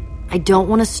 right? I don't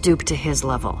want to stoop to his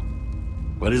level.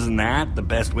 But isn't that the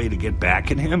best way to get back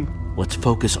at him? Let's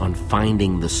focus on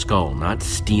finding the skull, not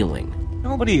stealing.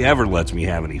 Nobody ever lets me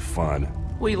have any fun.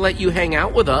 We let you hang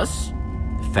out with us.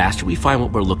 The faster we find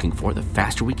what we're looking for, the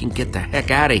faster we can get the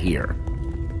heck out of here.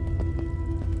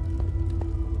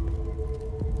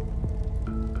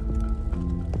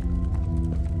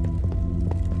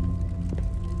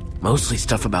 Mostly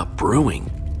stuff about brewing.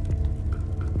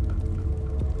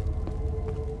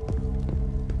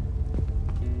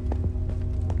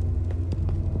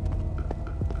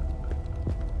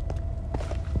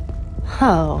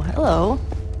 Oh, hello.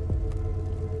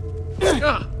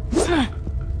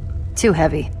 Too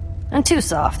heavy. And too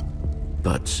soft.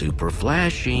 But super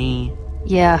flashy.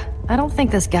 Yeah, I don't think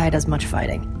this guy does much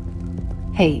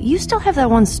fighting. Hey, you still have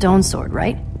that one stone sword,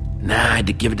 right? Nah, I had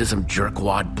to give it to some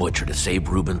jerkwad butcher to save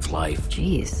Ruben's life.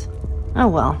 Jeez. Oh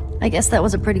well, I guess that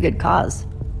was a pretty good cause.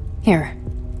 Here.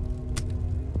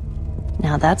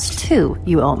 Now that's 2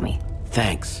 you owe me.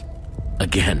 Thanks.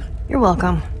 Again. You're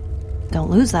welcome.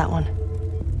 Don't lose that one.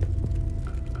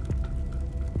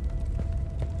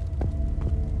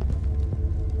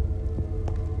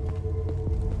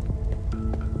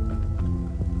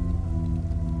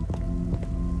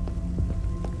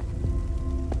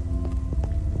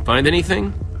 Find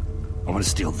anything? I want to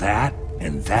steal that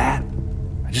and that.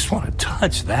 I just want to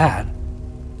touch that.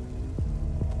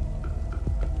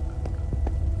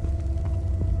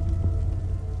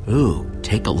 Ooh,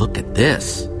 take a look at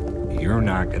this. You're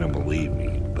not gonna believe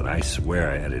me, but I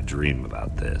swear I had a dream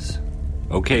about this.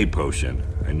 Okay, Potion,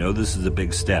 I know this is a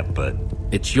big step, but...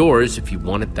 It's yours if you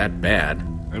want it that bad.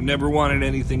 I've never wanted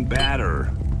anything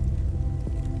badder.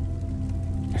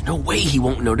 There's no way he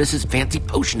won't notice his fancy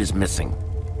potion is missing.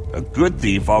 A good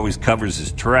thief always covers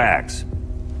his tracks.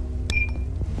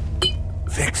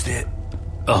 Fixed it.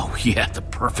 Oh, yeah, the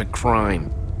perfect crime.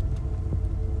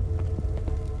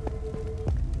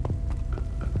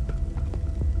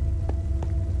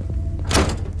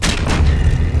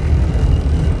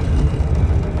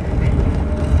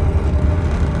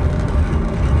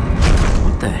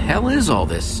 What the hell is all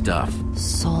this stuff?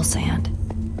 Soul sand.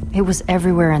 It was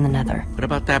everywhere in the Nether. What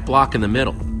about that block in the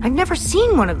middle? I've never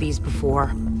seen one of these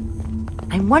before.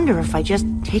 I wonder if I just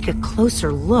take a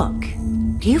closer look.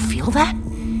 Do you feel that?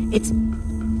 It's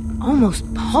almost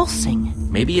pulsing.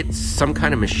 Maybe it's some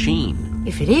kind of machine.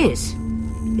 If it is,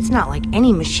 it's not like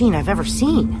any machine I've ever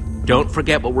seen. Don't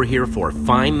forget what we're here for.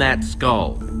 Find that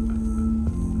skull.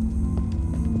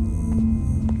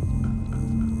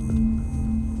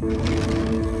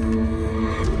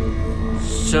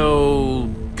 So,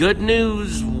 good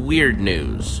news, weird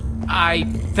news. I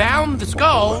found the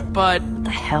skull, but... What the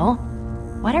hell?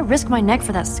 Why'd I risk my neck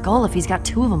for that skull if he's got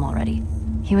 2 of them already?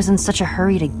 He was in such a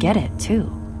hurry to get it,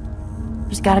 too.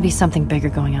 There's gotta be something bigger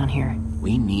going on here.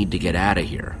 We need to get out of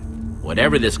here.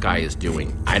 Whatever this guy is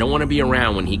doing, I don't want to be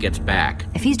around when he gets back.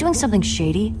 If he's doing something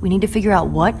shady, we need to figure out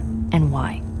what and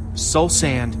why. Soul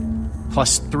sand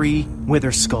plus 3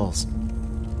 wither skulls.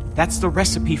 That's the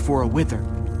recipe for a wither.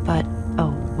 But a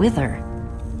wither?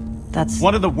 That's...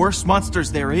 one of the worst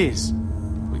monsters there is.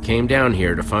 We came down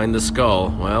here to find the skull.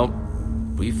 Well,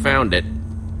 we found it.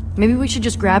 Maybe we should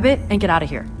just grab it and get out of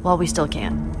here, while we still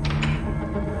can.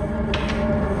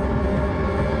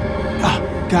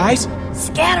 Guys?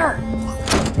 Scatter!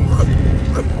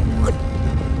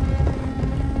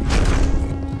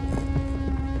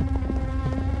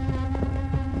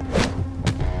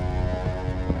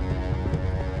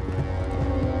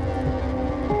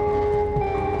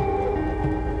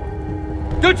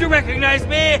 Don't you recognize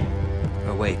me?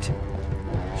 Oh, wait.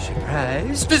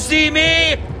 Surprised to see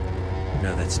me?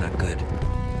 No, that's not good.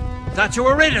 Thought you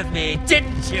were rid of me,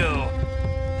 didn't you?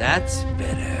 That's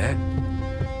better.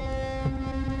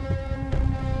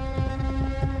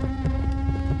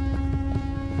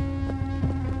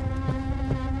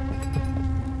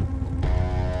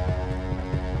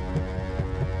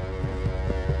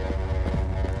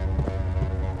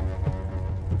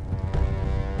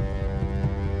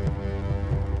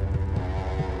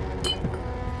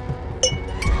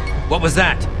 What was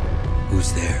that?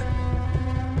 Who's there?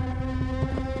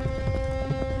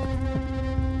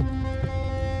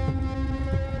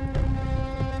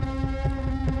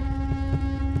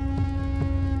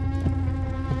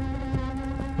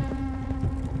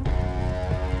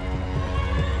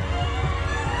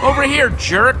 Over here,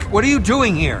 jerk! What are you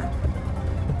doing here?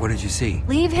 What did you see?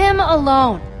 Leave him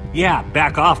alone. Yeah,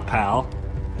 back off, pal.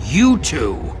 You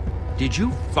two! Did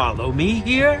you follow me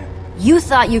here? You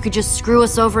thought you could just screw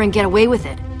us over and get away with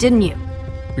it, didn't you?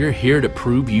 We're here to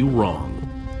prove you wrong.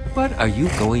 What are you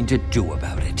going to do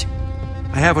about it?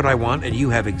 I have what I want, and you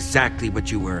have exactly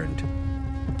what you earned.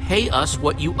 Pay us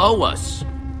what you owe us.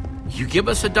 You give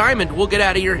us a diamond, we'll get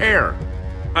out of your hair.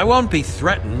 I won't be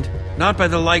threatened. Not by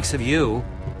the likes of you.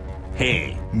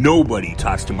 Hey, nobody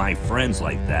talks to my friends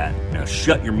like that. Now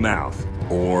shut your mouth,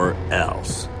 or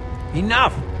else.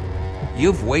 Enough!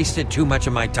 You've wasted too much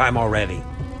of my time already.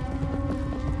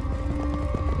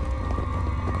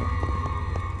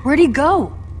 Where'd he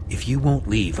go? If you won't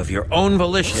leave of your own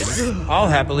volition, I'll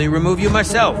happily remove you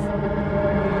myself.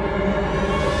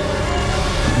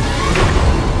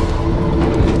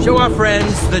 Show our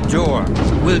friends the door,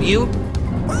 will you?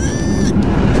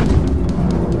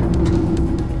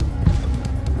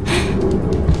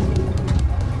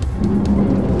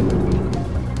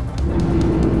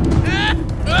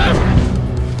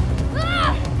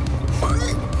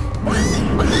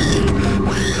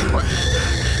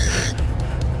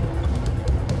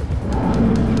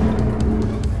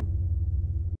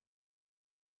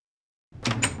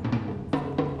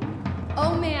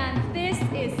 Oh man, this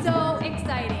is so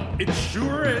exciting. It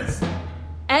sure is.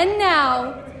 And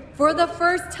now, for the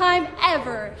first time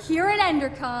ever here at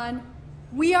EnderCon,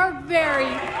 we are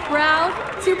very proud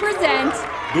to present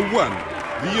The one,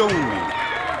 the only.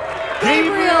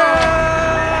 Gabriel!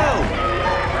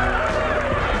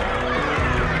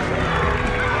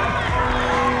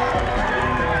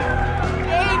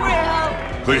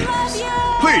 Please.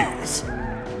 Please.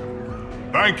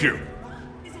 Thank you.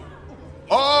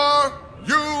 Are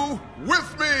you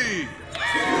with me?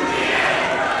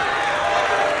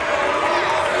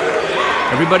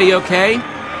 Everybody okay?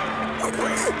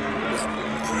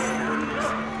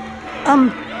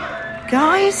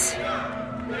 Guys?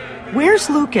 Where's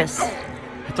Lucas?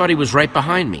 I thought he was right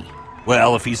behind me.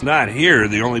 Well, if he's not here,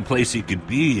 the only place he could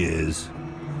be is...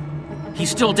 He's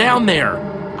still down there.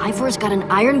 Ivor's got an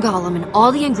iron golem and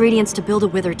all the ingredients to build a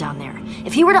wither down there.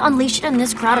 If he were to unleash it on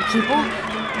this crowd of people,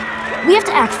 we have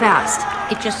to act fast.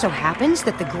 It just so happens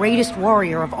that the greatest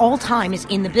warrior of all time is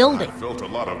in the building.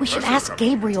 We should ask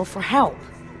Gabriel for help.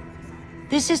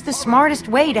 This is the smartest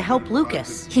way to help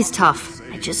Lucas. He's tough.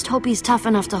 I just hope he's tough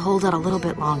enough to hold out a little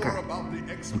bit longer.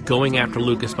 I'm going after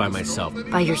Lucas by myself.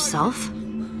 By yourself?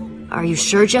 Are you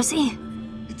sure, Jesse?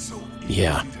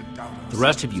 Yeah. The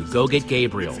rest of you, go get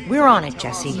Gabriel. We're on it,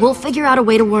 Jesse. We'll figure out a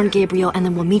way to warn Gabriel, and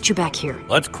then we'll meet you back here.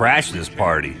 Let's crash this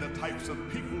party.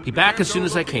 Be back as soon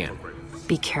as I can.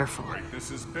 Be careful.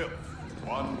 This is built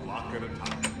one block at a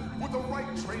time. With the right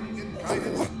training and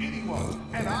guidance, anyone,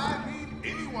 and I mean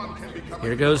anyone, can become.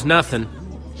 Here goes nothing.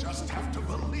 Just have to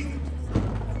believe.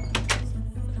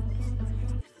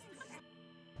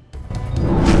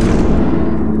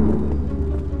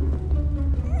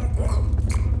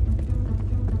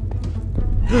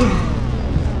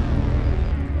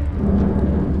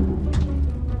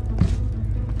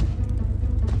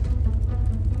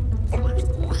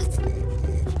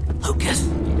 Lucas,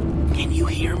 can you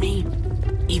hear me?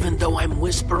 Even though I'm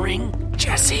whispering?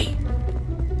 Jesse?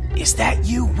 Is that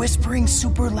you whispering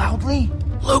super loudly?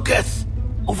 Lucas!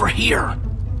 Over here!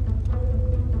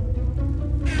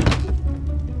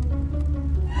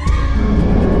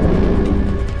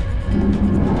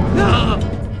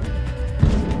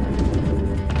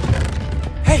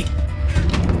 Hey!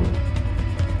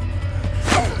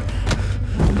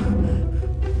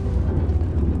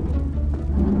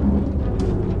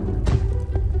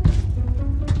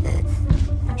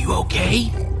 You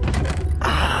okay?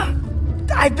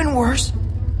 I've been worse.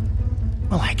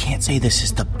 Well, I can't say this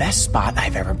is the best spot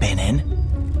I've ever been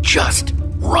in. Just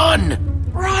run!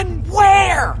 Run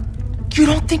where? You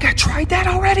don't think I tried that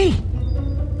already?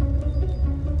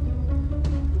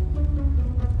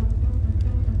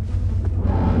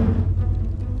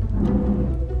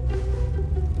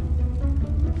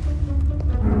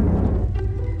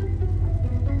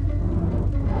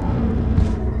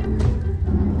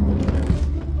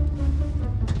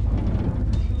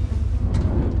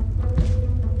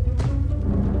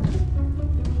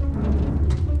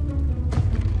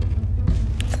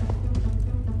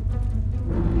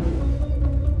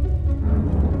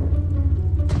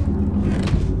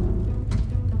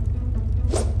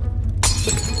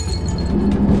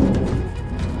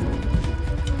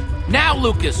 Now,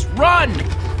 Lucas, run!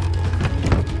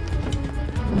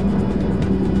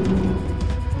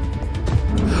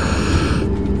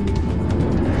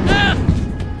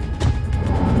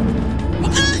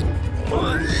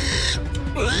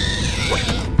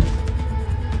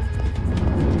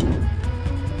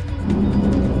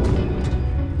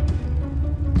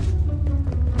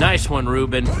 Nice one,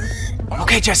 Reuben.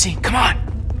 Okay, Jesse, come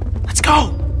on. Let's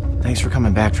go. Thanks for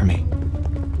coming back for me.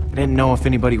 I didn't know if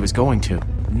anybody was going to.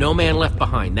 No man left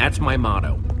behind. That's my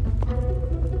motto.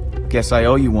 Guess I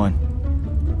owe you one.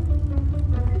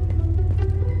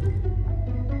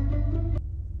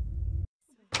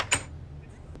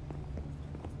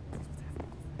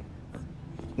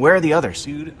 Where are the others?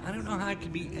 Dude, I don't know how it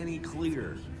could be any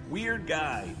clearer. Weird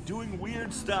guy, doing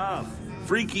weird stuff.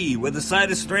 Freaky, with a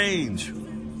side of strange.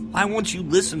 Why won't you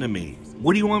listen to me?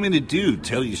 What do you want me to do?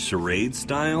 Tell you charade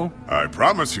style? I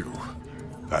promise you,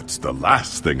 that's the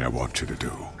last thing I want you to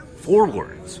do. 4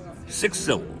 words, 6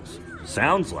 syllables.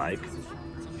 Sounds like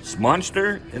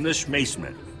Smonster in the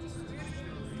Schmasement.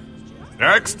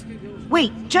 Next.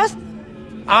 Wait, just...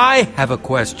 I have a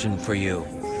question for you.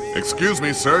 Excuse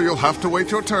me, sir, you'll have to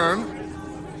wait your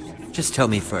turn. Just tell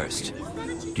me first.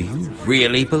 Do you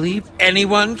really believe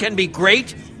anyone can be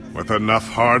great? With enough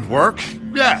hard work,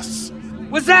 yes.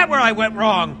 Was that where I went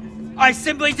wrong? I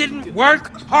simply didn't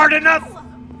work hard enough?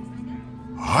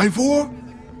 Ivor?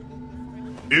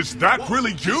 Is that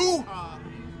really you?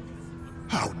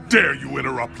 How dare you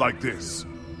interrupt like this?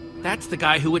 That's the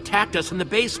guy who attacked us in the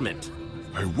basement.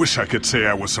 I wish I could say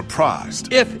I was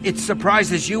surprised. If it's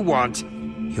surprises you want,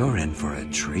 you're in for a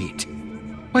treat.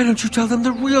 Why don't you tell them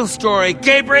the real story,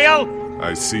 Gabriel?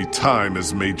 I see time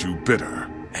has made you bitter.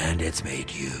 And it's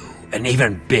made you an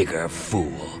even bigger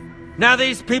fool. Now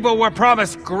these people were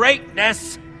promised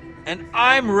greatness, and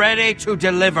I'm ready to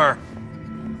deliver.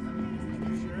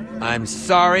 I'm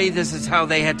sorry this is how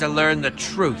they had to learn the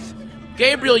truth.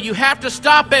 Gabriel, you have to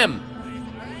stop him!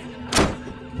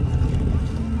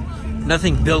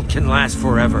 Nothing built can last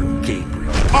forever,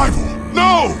 Gabriel. Ivor,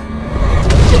 no!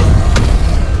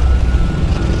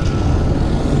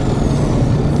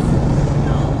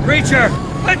 Creature,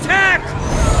 attack!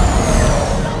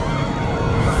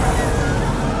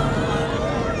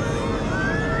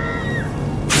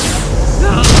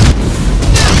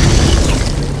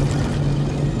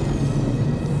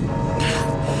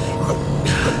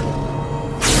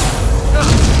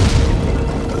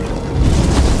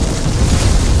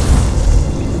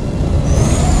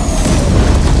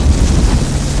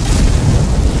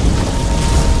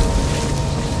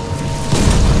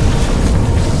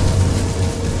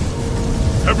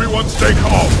 Everyone stay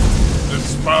calm.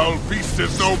 This foul beast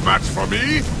is no match for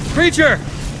me. Creature,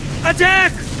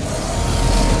 attack!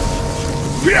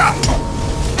 Yeah!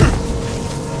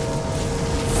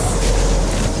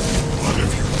 What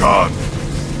have you done?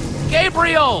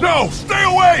 Gabriel! No, stay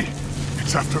away!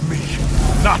 It's after me,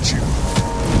 not you.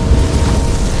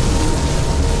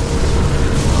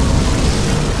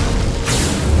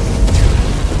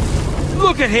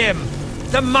 Look at him!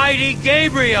 The mighty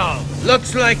Gabriel!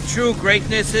 Looks like true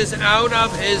greatness is out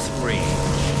of his reach.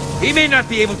 He may not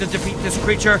be able to defeat this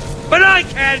creature, but I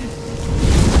can!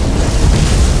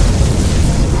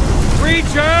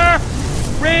 Creature!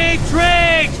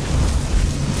 Retreat!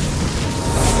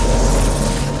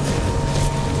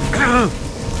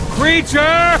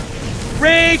 Creature!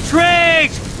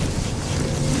 Retreat!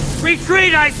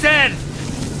 Retreat, I said!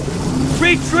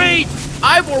 Retreat!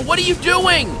 Ivor, what are you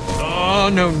doing? Oh,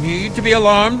 no need to be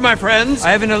alarmed, my friends. I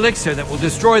have an elixir that will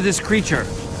destroy this creature.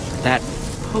 That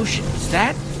potion, is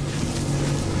that?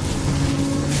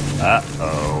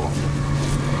 Uh-oh.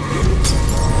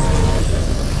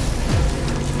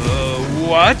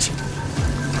 What?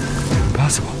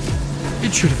 Impossible.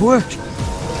 It should have worked.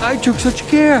 I took such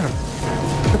care.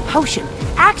 The potion.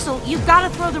 Axel, you've got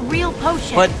to throw the real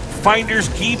potion. But finders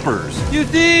keepers. You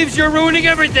thieves, you're ruining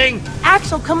everything.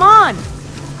 Axel, come on.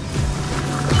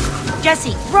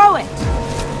 Jesse, throw it!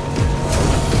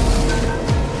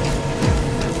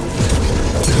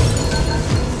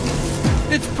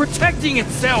 It's protecting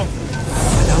itself.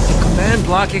 Without the command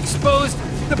block exposed,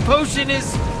 the potion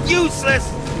is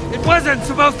useless. It wasn't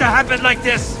supposed to happen like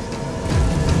this.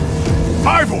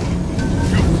 Ivor!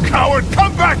 You coward,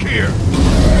 come back here!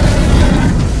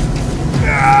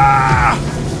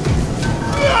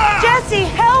 Jesse,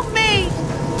 help me!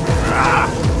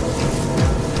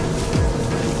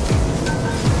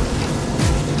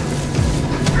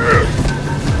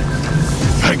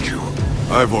 Thank you.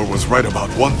 Ivor was right about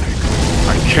one thing.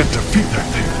 I can't defeat that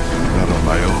thing. Not on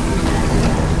my own.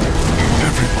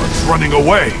 Everyone's running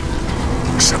away.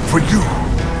 Except for you.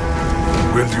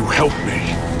 Will you help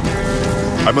me?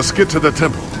 I must get to the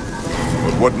temple.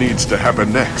 But what needs to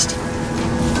happen next?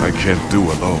 I can't do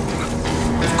alone.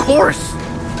 Of course!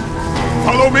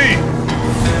 Follow me!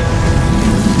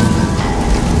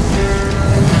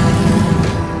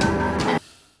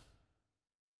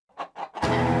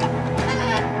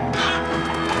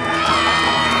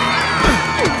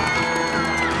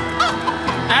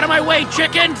 Out of my way,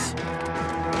 chickens!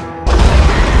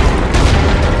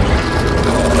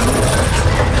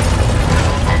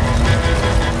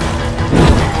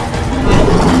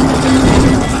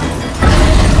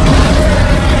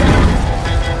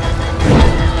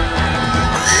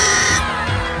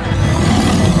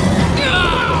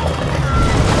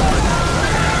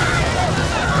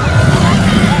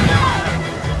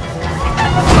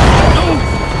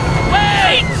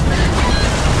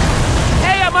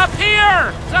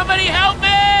 Somebody help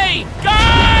me!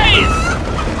 Guys!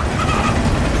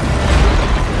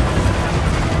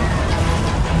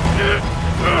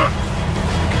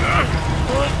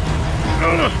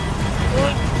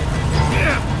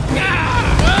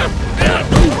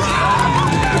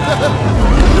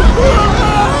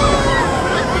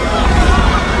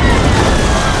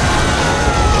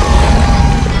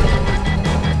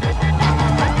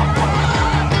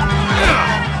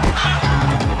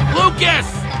 Lucas!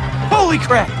 Holy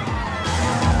crap!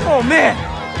 Oh man!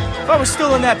 If I was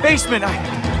still in that basement,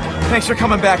 Thanks for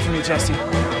coming back for me, Jesse.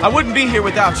 I wouldn't be here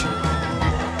without you.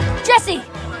 Jesse!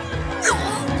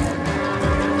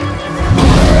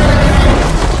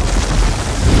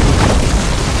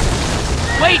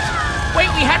 Wait! Wait,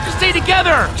 we have to stay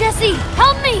together! Jesse,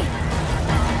 help me!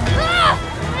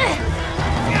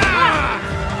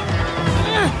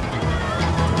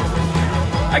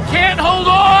 I can't hold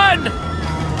on!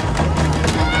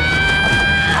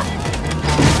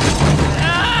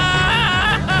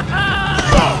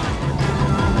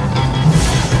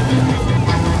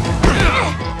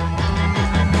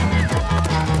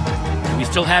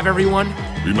 still have everyone?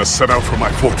 We must set out for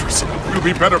my fortress. We'll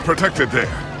be better protected there.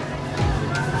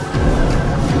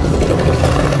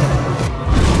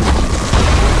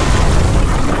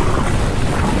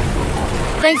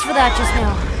 Thanks for that just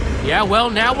now. Yeah, well,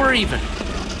 now we're even.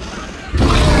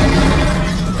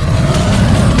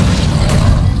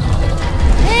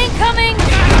 Incoming!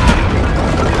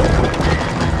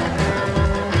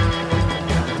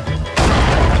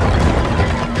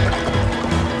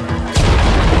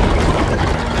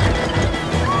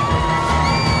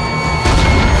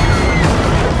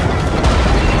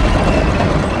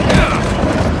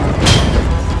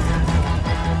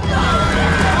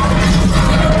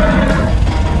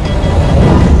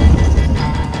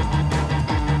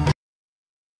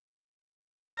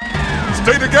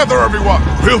 Stay together, everyone!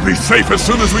 We'll be safe as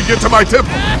soon as we get to my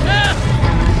temple!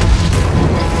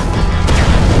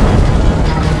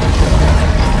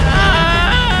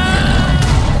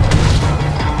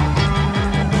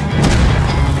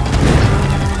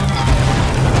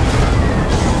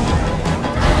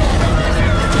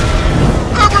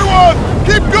 Everyone!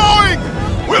 Keep going!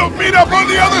 We'll meet up on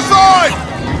the other side!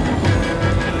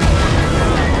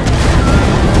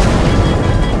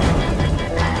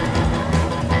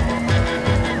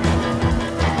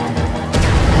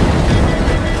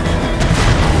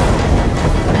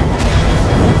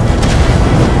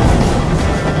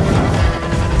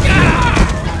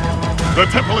 The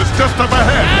temple is just up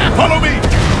ahead! Follow me!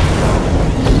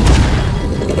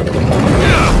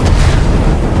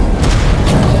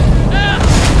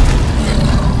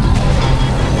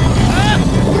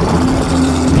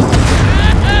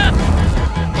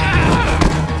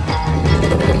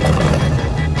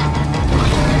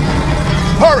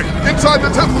 Hurry! Inside the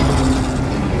temple!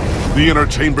 The inner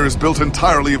chamber is built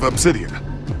entirely of obsidian.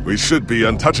 We should be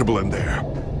untouchable in there.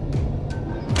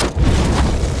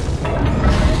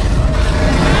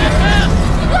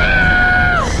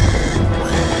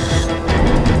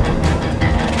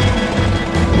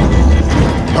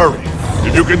 Hurry!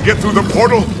 If you can get through the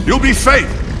portal, you'll be safe!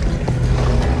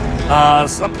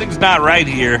 Something's not right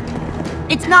here.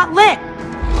 It's not lit!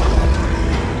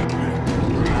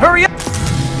 Hurry up!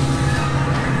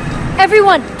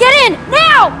 Everyone, get in!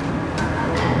 Now!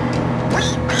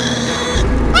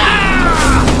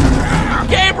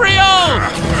 Gabriel!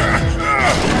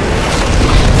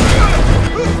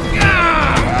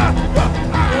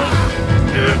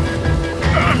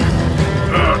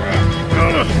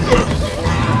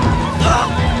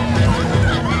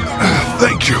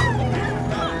 Thank you.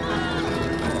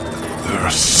 There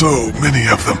are so many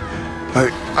of them.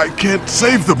 I can't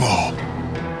save them all.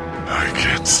 I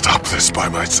can't stop this by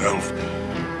myself.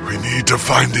 We need to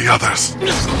find the others.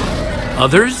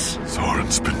 Others?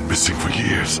 Soren's been missing for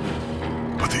years.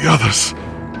 But the others,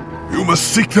 you must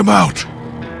seek them out.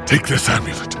 Take this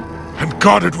amulet and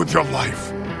guard it with your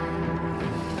life.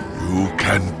 You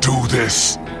can do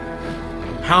this.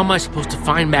 How am I supposed to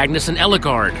find Magnus and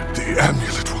Ellegaard? The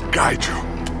amulet will guide you.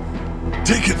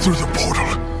 Take it through the portal,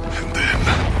 and then...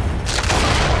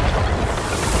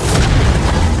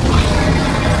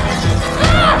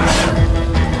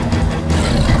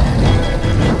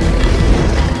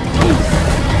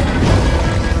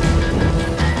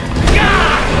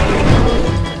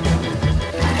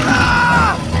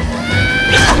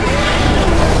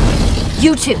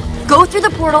 You two, go through the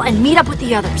portal and meet up with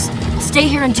the others. I'll stay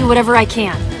here and do whatever I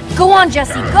can. Go on,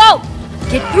 Jesse, go!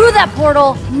 Get through that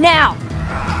portal, now!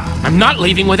 I'm not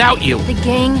leaving without you. The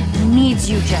gang needs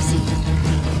you, Jesse.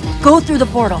 Go through the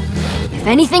portal. If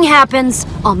anything happens,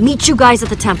 I'll meet you guys at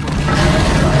the temple.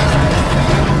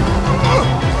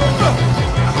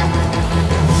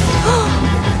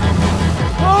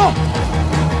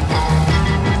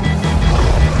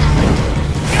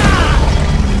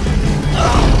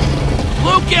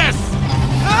 Lucas!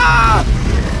 Ah!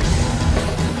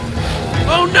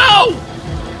 Oh no!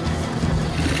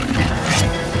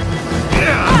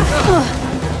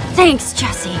 Thanks,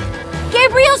 Jesse.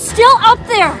 Gabriel's still up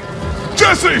there!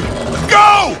 Jesse!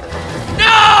 Go!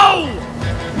 No!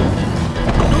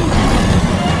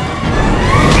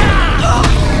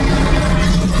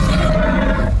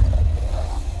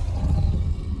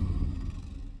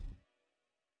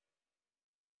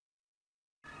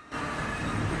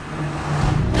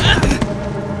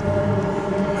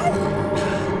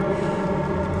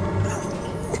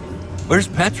 Where's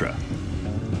Petra?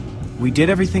 We did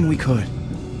everything we could.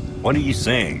 What are you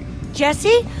saying?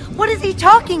 Jesse? What is he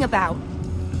talking about?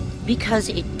 Because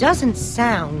it doesn't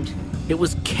sound... It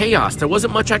was chaos. There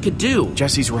wasn't much I could do.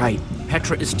 Jesse's right.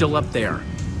 Petra is still up there.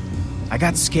 I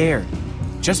got scared.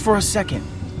 Just for a second.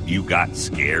 You got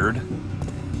scared?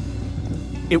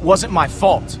 It wasn't my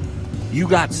fault. You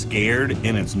got scared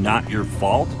and it's not your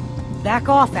fault? Back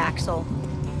off, Axel.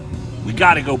 We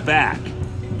gotta go back.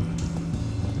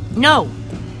 No,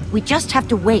 we just have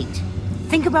to wait.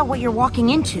 Think about what you're walking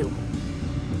into.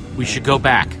 We should go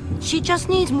back. She just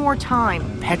needs more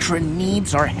time. Petra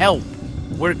needs our help.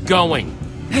 We're going.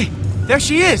 Hey, there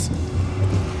she is!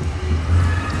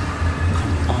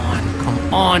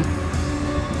 Come on.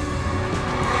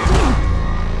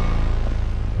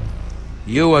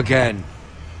 You again.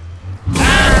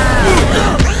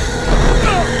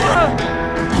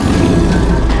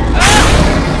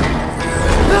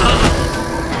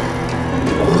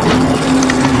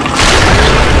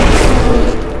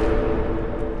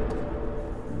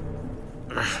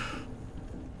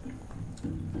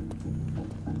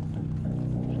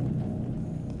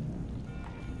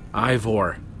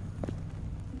 Ivor.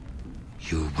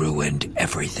 You ruined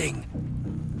everything.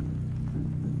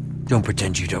 Don't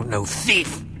pretend you don't know,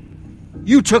 thief!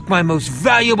 You took my most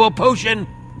valuable potion!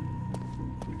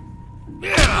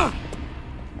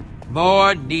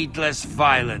 More needless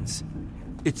violence.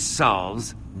 It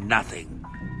solves nothing.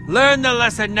 Learn the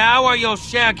lesson now or you'll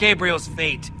share Gabriel's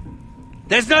fate.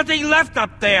 There's nothing left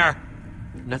up there!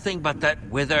 Nothing but that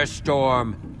wither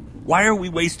storm. Why are we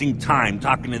wasting time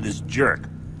talking to this jerk?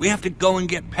 We have to go and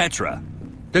get Petra.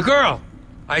 The girl!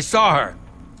 I saw her.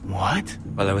 What?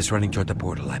 While I was running toward the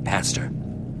portal, I passed her.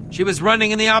 She was running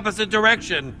in the opposite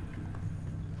direction.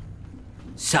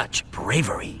 Such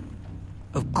bravery.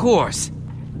 Of course.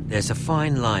 There's a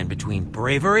fine line between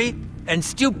bravery and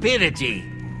stupidity.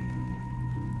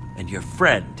 And your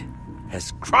friend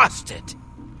has crossed it.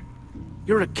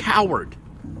 You're a coward.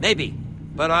 Maybe,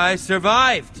 but I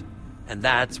survived. And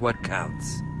that's what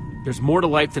counts. There's more to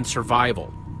life than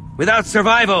survival. Without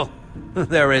survival,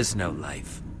 there is no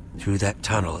life. Through that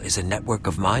tunnel is a network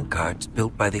of minecarts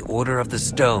built by the Order of the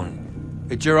Stone.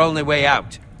 It's your only way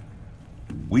out.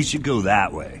 We should go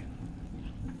that way.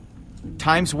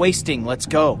 Time's wasting, let's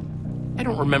go. I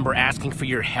don't remember asking for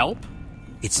your help.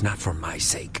 It's not for my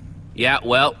sake. Yeah,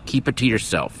 well, keep it to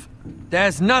yourself.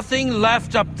 There's nothing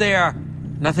left up there.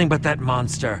 Nothing but that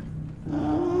monster.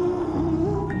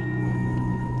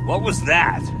 What was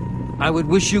that? I would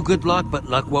wish you good luck, but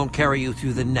luck won't carry you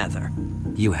through the nether.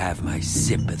 You have my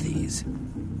sympathies.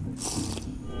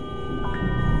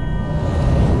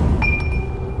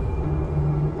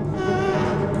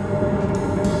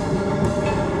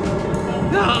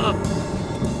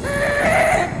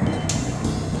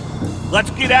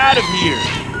 Let's get out of here!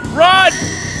 Run!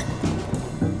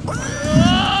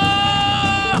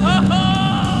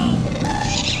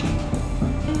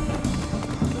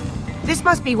 This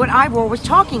must be what Ivor was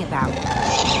talking about.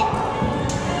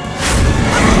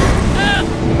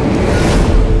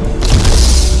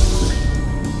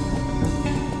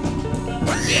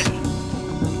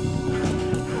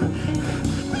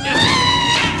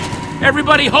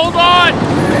 Everybody, hold on!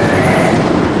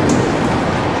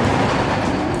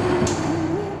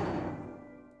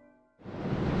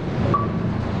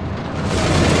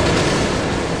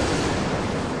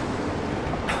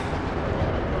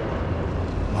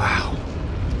 Wow.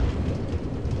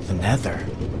 The Nether.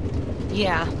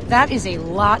 Yeah, that is a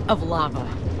lot of lava.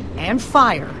 And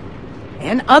fire.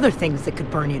 And other things that could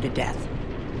burn you to death.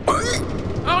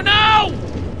 Oh no!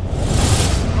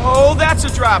 Oh, that's a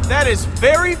drop. That is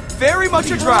very, very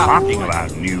much a drop. Talking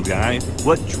about, new guy.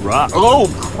 What drop? Oh,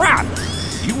 crap!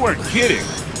 You weren't kidding.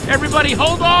 Everybody,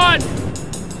 hold on!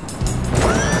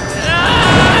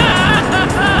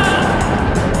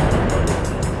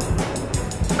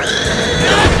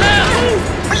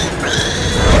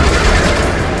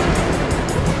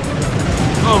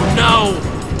 Oh no!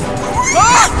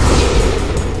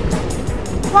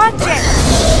 Watch it!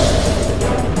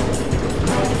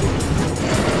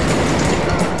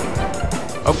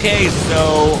 Okay,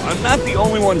 so I'm not the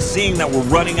only one seeing that we're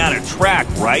running out of track,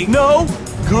 right? No?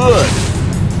 Good.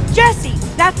 Jesse,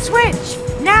 that switch!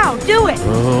 Now, do it!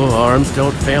 Oh, arms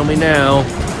don't fail me now.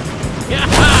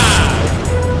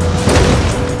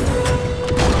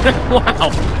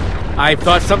 Wow! I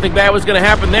thought something bad was gonna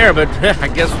happen there, but I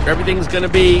guess everything's gonna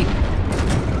be...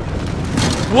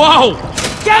 Whoa!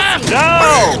 Jesse!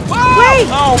 No! Wait!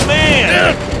 Oh,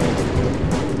 man!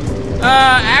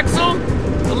 Axel?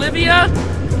 Olivia?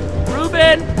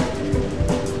 Ruben?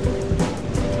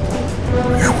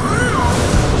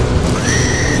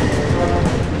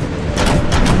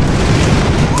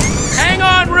 Hang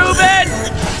on, Ruben!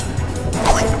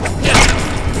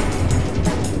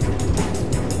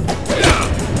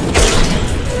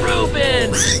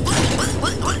 Ruben!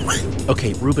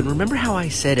 Okay, Ruben, remember how I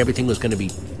said everything was gonna be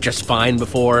just fine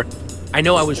before? I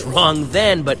know I was wrong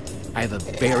then, but I have a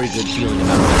very good feeling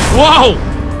about it. Whoa!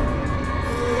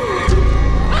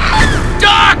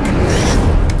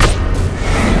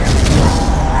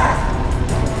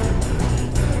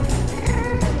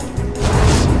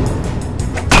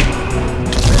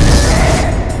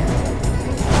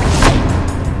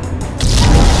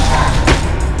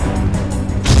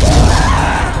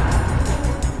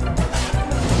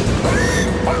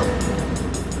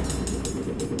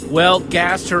 Well,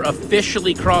 gas are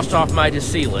officially crossed off my to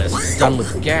see list. Done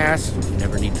with gas.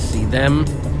 Never need to see them.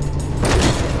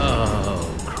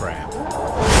 Oh, crap.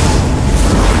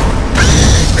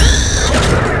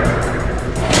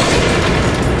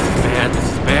 This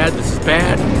is bad. This is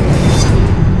bad.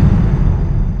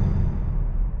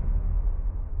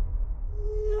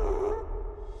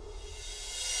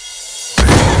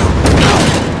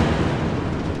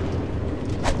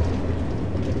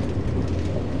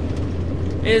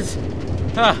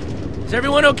 Is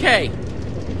everyone okay?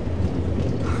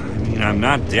 I mean, I'm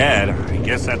not dead. I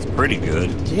guess that's pretty good.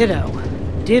 Ditto.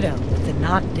 Ditto with the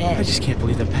not dead. I just can't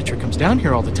believe that Petra comes down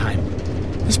here all the time.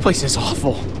 This place is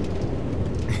awful.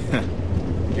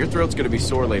 Your throat's gonna be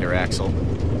sore later, Axel.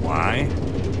 Why?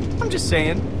 I'm just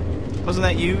saying. Wasn't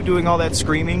that you doing all that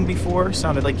screaming before?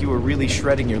 Sounded like you were really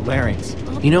shredding your larynx.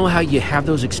 You know how you have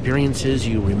those experiences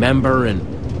you remember and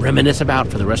reminisce about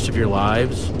for the rest of your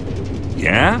lives?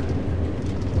 Yeah?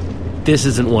 This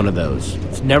isn't one of those.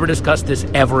 Let's never discuss this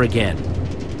ever again.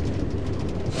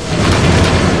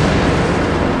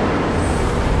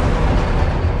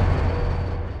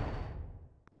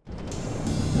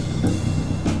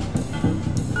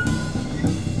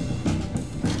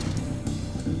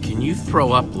 Can you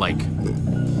throw up, like,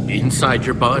 inside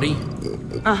your body?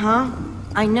 Uh-huh.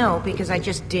 I know, because I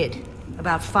just did.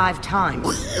 About 5 times.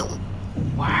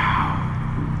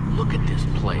 Wow. Look at this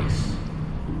place.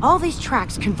 All these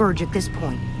tracks converge at this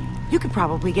point. You could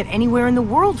probably get anywhere in the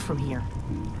world from here.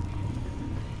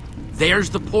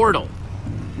 There's the portal.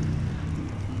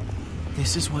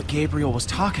 This is what Gabriel was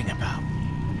talking about.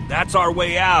 That's our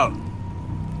way out.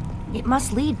 It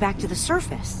must lead back to the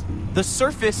surface. The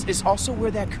surface is also where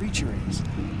that creature is.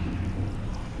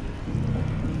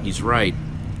 He's right.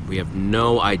 We have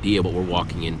no idea what we're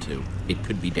walking into. It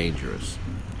could be dangerous.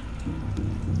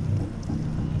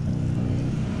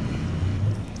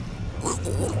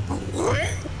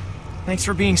 Thanks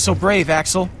for being so brave,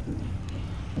 Axel.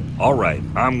 All right,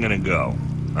 I'm gonna go.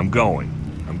 I'm going.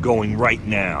 I'm going right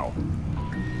now.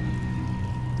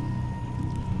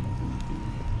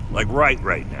 Like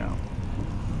right now.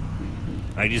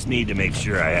 I just need to make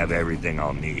sure I have everything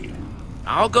I'll need.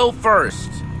 I'll go first.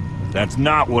 That's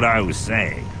not what I was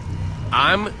saying.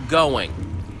 I'm going.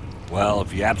 Well,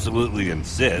 if you absolutely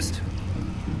insist.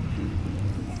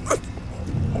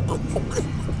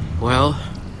 Well,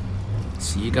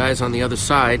 see you guys on the other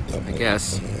side, I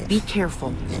guess. Be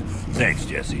careful. Thanks,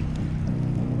 Jesse.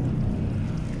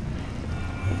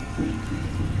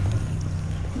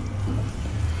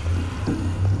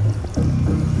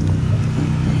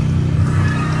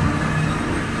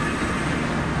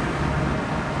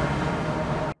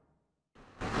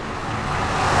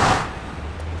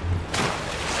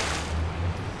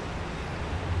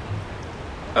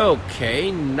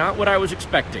 Okay, not what I was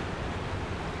expecting.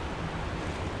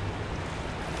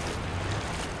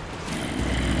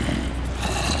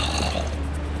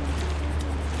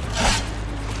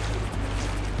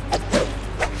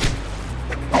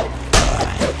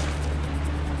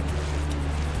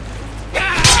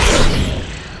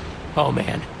 Oh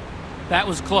man, that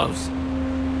was close.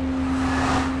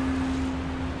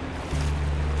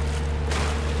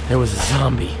 There was a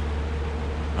zombie.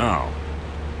 Oh.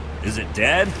 Is it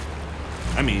dead?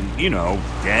 I mean, you know,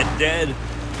 dead?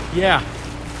 Yeah.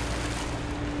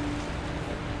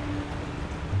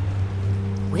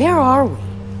 Where are we?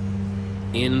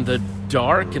 In the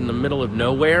dark, in the middle of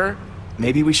nowhere?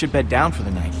 Maybe we should bed down for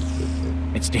the night.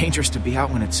 It's dangerous to be out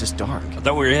when it's this dark. I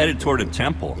thought we were headed toward a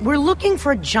temple. We're looking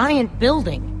for a giant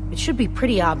building. It should be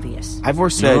pretty obvious. Ivor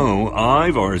said... No,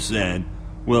 Ivor said...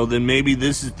 Well, then maybe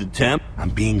this is the temple? I'm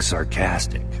being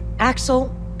sarcastic.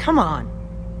 Axel, come on.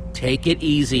 Take it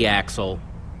easy, Axel.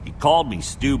 You called me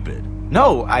stupid.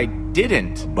 No, I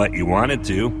didn't. But you wanted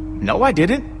to. No, I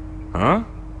didn't. Huh?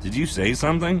 Did you say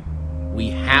something? We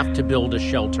have to build a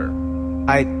shelter.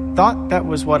 I thought that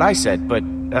was what I said, but,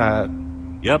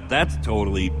 Yep, that's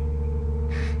totally...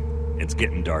 It's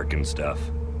getting dark and stuff.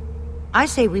 I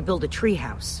say we build a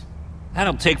treehouse.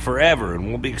 That'll take forever, and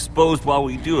we'll be exposed while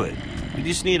we do it. We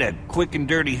just need a quick and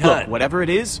dirty hut. Look, whatever it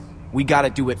is, we gotta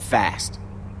do it fast.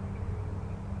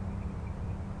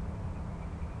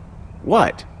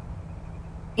 What?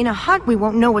 In a hut, we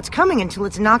won't know what's coming until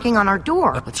it's knocking on our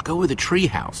door. Let's go with a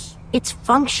treehouse. It's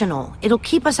functional. It'll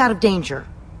keep us out of danger.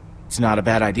 It's not a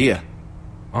bad idea.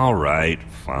 All right,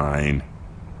 fine.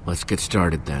 Let's get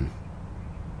started then.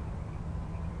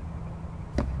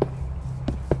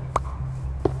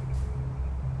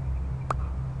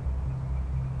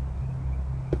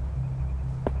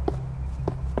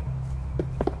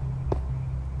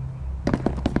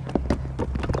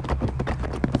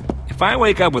 If I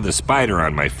wake up with a spider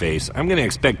on my face, I'm gonna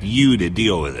expect you to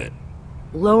deal with it.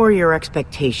 Lower your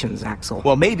expectations, Axel.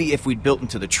 Well, maybe if we'd built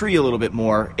into the tree a little bit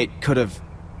more, it could have...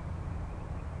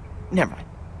 Never mind.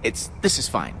 This is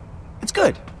fine. It's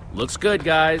good. Looks good,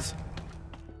 guys.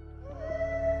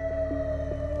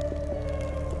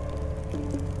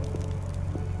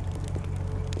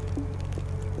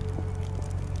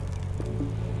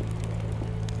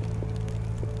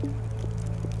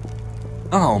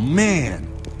 Oh, man.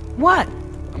 What?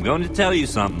 I'm going to tell you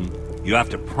something. You have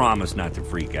to promise not to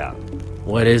freak out.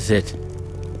 What is it?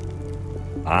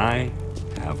 I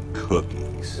have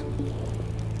cookies.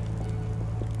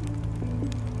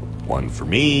 One for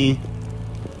me.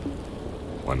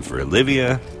 One for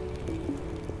Olivia.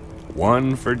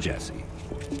 One for Jesse.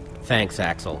 Thanks,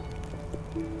 Axel.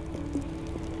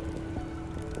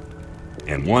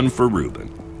 And one for Reuben.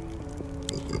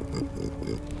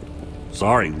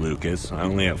 Sorry, Lucas. I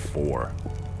only have 4.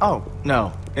 Oh,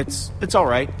 no. It's all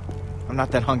right. I'm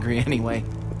not that hungry anyway.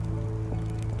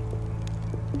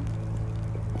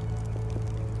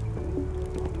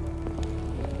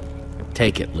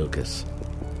 Take it, Lucas.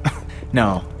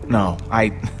 No. I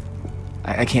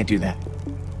can't do that.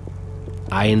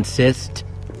 I insist.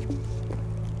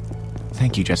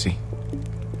 Thank you, Jesse.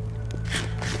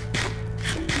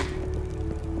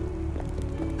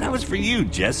 That was for you,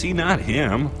 Jesse, not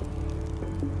him.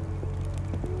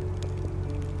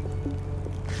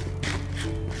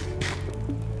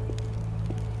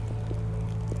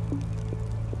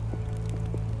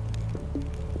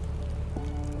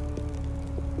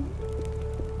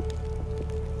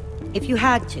 If you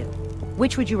had to,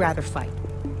 which would you rather fight?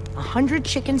 100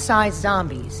 chicken-sized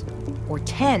zombies, or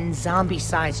 10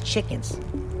 zombie-sized chickens?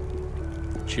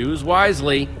 Choose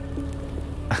wisely.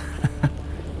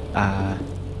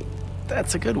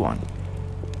 That's a good one.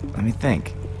 Let me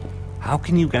think. How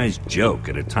can you guys joke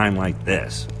at a time like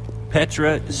this?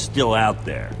 Petra is still out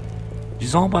there.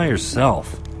 She's all by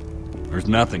herself. There's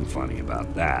nothing funny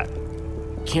about that.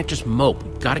 Can't just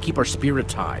mope. Gotta keep our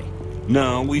spirits high.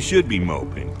 No, we should be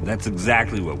moping. That's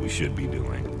exactly what we should be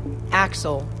doing.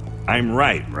 Axel. I'm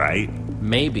right?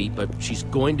 Maybe, but she's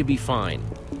going to be fine.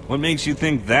 What makes you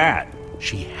think that?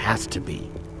 She has to be.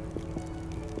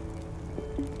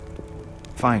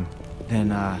 Fine.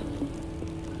 Then,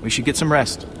 we should get some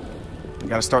rest. We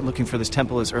gotta start looking for this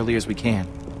temple as early as we can.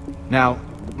 Now,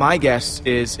 my guess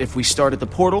is if we start at the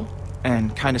portal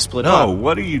and kind of split up... No,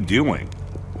 what are you doing?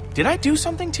 Did I do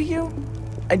something to you?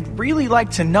 I'd really like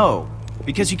to know,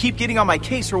 because you keep getting on my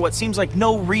case for what seems like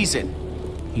no reason.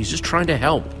 He's just trying to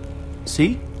help.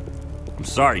 See? I'm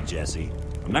sorry, Jesse.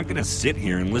 I'm not gonna sit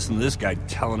here and listen to this guy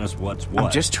telling us what's what.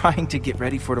 I'm just trying to get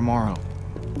ready for tomorrow.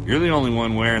 You're the only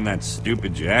one wearing that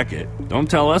stupid jacket. Don't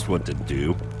tell us what to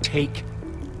do. Take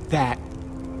that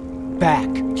back.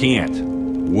 Can't.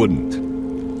 Wouldn't.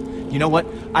 You know what?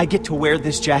 I get to wear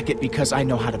this jacket because I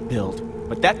know how to build.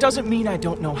 But that doesn't mean I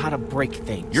don't know how to break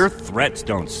things. Your threats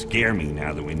don't scare me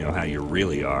now that we know how you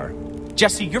really are.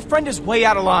 Jesse, your friend is way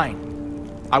out of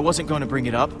line. I wasn't going to bring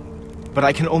it up, but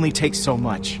I can only take so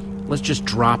much. Let's just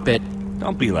drop it.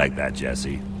 Don't be like that,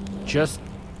 Jesse. Just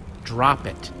drop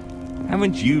it.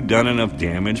 Haven't you done enough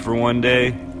damage for one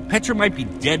day? Petra might be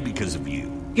dead because of you.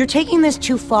 You're taking this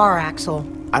too far, Axel.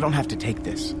 I don't have to take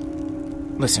this.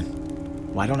 Listen,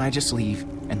 why don't I just leave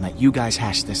and let you guys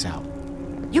hash this out?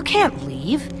 You can't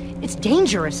leave. It's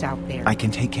dangerous out there. I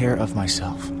can take care of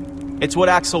myself. It's what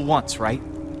Axel wants, right?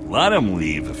 Let him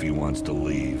leave if he wants to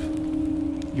leave.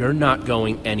 You're not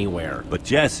going anywhere. But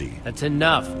Jesse... That's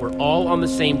enough. We're all on the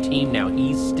same team now.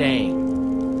 He's staying.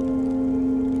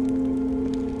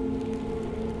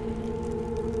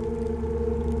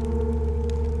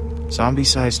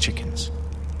 Zombie-sized chickens.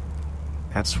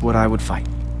 That's what I would fight.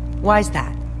 Why's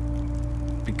that?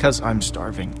 Because I'm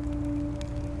starving.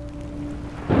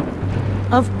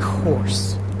 Of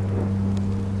course.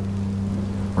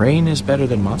 Rain is better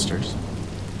than monsters.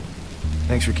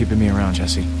 Thanks for keeping me around,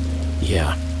 Jesse.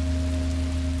 Yeah.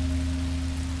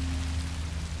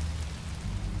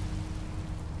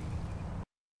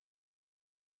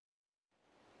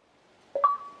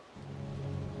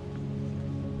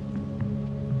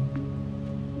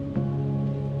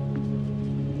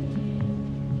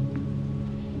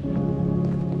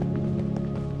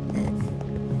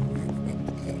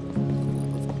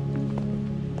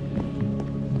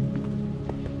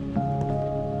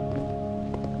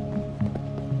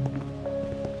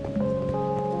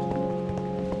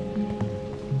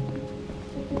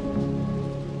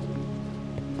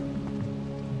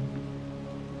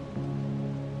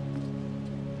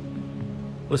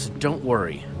 Listen, don't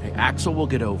worry. Axel will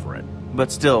get over it.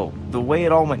 But still, the way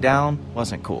it all went down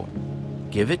wasn't cool.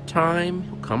 Give it time.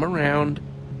 He'll come around.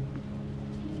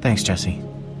 Thanks, Jesse.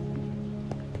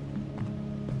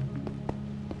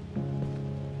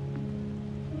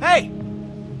 Hey!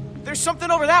 There's something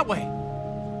over that way.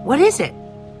 What is it?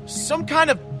 Some kind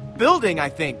of building, I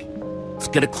think. Let's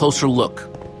get a closer look.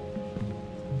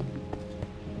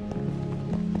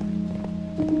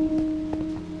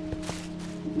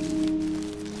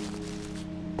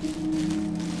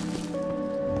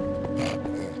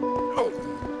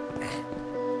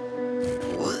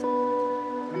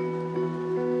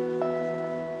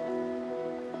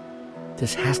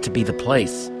 This has to be the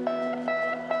place.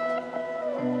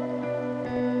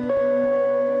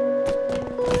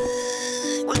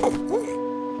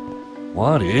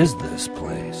 What is this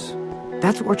place?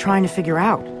 That's what we're trying to figure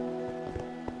out.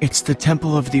 It's the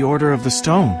Temple of the Order of the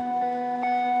Stone.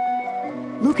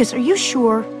 Lucas, are you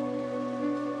sure?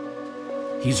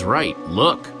 He's right.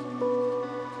 Look.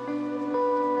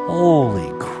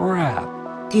 Holy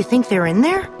crap. Do you think they're in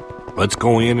there? Let's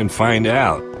go in and find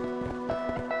out.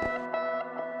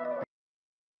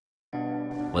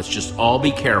 Let's just all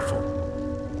be careful.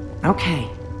 Okay.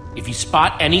 If you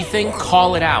spot anything,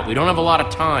 call it out. We don't have a lot of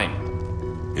time.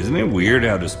 Isn't it weird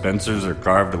how dispensers are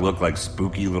carved to look like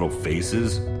spooky little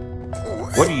faces?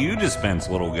 What do you dispense,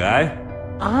 little guy?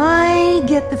 I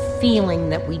get the feeling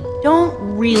that we don't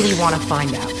really want to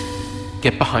find out.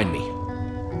 Get behind me.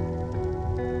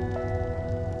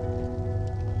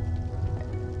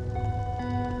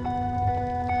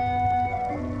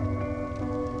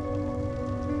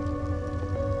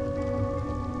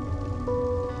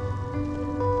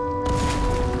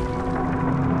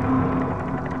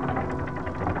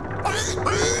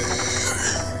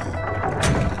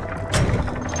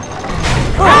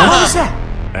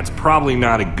 That's probably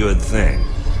not a good thing.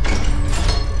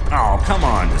 Oh, come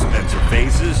on, dispenser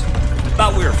faces. I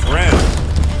thought we were friends.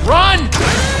 Run!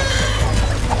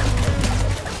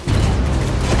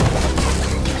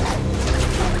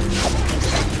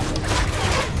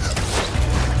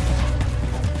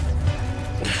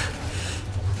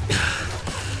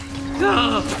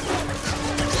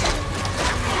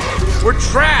 We're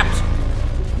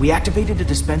trapped! We activated the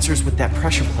dispensers with that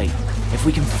pressure plate. If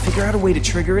we can figure out a way to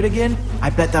trigger it again, I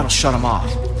bet that'll shut them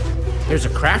off. There's a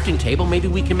crafting table. Maybe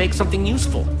we can make something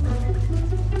useful.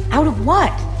 Out of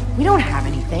what? We don't have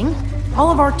anything. All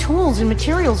of our tools and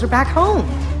materials are back home.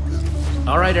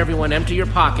 All right, everyone, empty your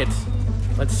pockets.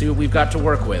 Let's see what we've got to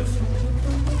work with.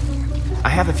 I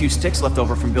have a few sticks left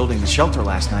over from building the shelter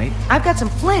last night. I've got some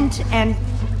flint and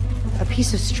a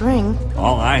piece of string.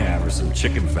 All I have are some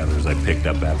chicken feathers I picked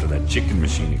up after that chicken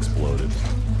machine exploded.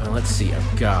 Let's see,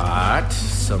 I've got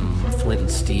some flint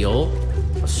and steel,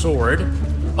 a sword,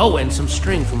 oh, and some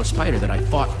string from a spider that I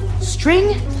fought.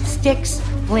 String, sticks,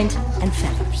 flint, and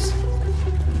feathers.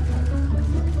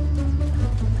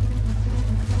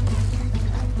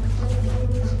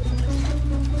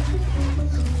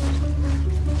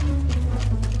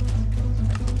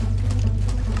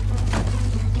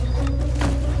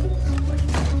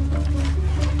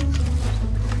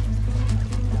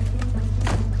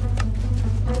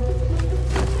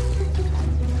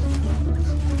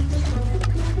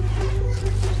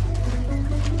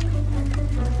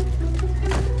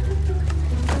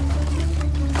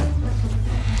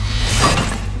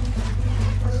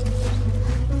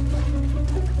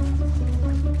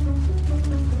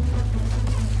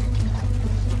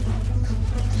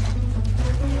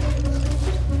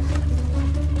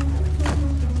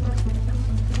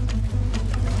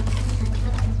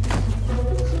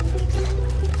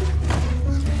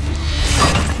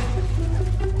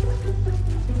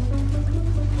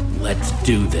 Let's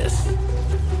do this.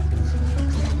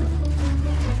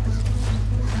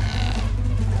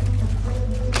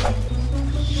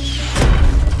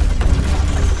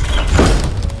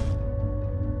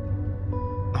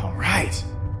 All right.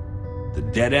 The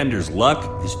Dead Ender's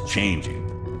luck is changing.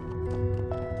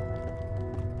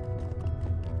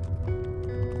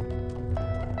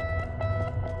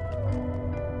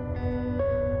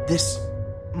 This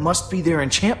must be their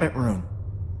enchantment room.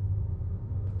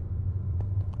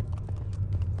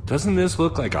 Doesn't this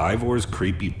look like Ivor's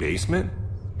creepy basement?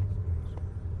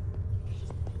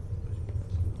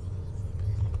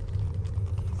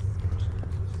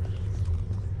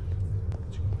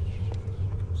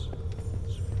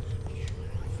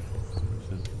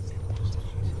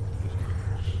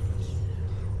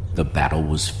 The battle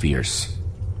was fierce,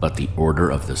 but the Order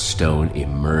of the Stone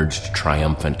emerged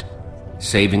triumphant,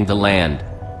 saving the land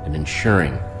and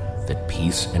ensuring that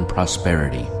peace and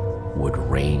prosperity would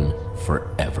reign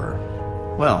forever.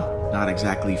 Well, not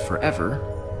exactly forever.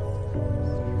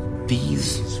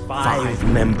 These five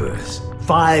members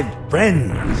 5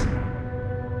 friends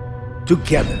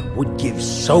together would give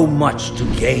so much to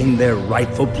gain their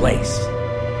rightful place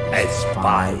as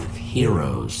 5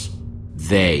 heroes.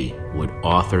 They would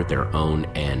author their own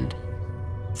end.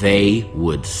 They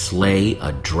would slay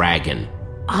a dragon.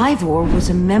 Ivor was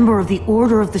a member of the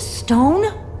Order of the Stone?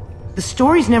 The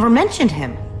stories never mentioned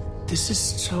him. This is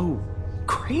so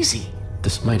crazy.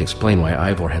 This might explain why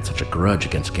Ivor had such a grudge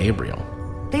against Gabriel.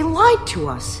 They lied to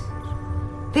us.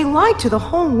 They lied to the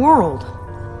whole world.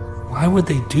 Why would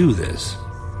they do this?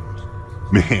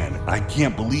 Man, I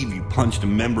can't believe you punched a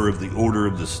member of the Order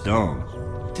of the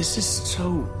Stone. This is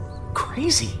so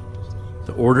crazy.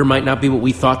 The Order might not be what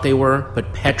we thought they were,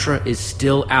 but Petra is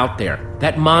still out there.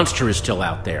 That monster is still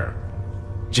out there.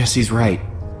 Jesse's right.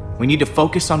 We need to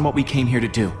focus on what we came here to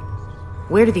do.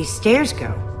 Where do these stairs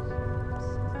go?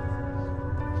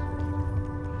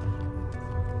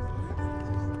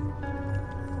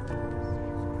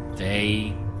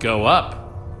 They go up.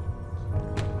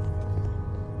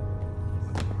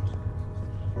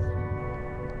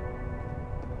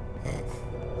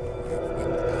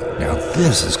 Now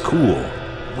this is cool.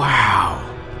 Wow.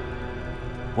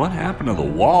 What happened to the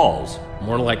walls?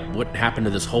 More like what happened to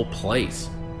this whole place.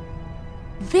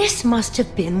 This must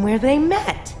have been where they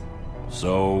met.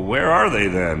 So where are they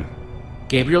then?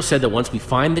 Gabriel said that once we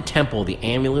find the temple, the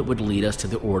amulet would lead us to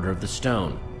the Order of the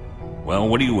Stone. Well,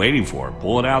 what are you waiting for?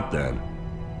 Pull it out then.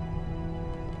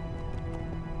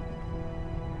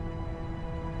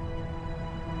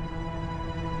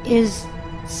 Is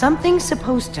something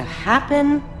supposed to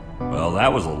happen? Well,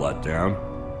 that was a letdown.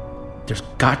 There's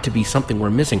got to be something we're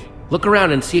missing. Look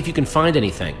around and see if you can find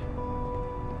anything.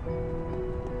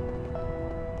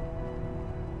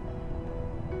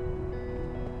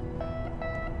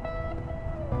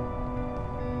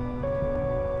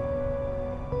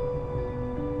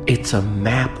 It's a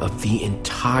map of the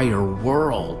entire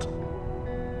world.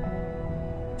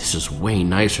 This is way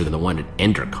nicer than the one at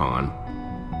EnderCon.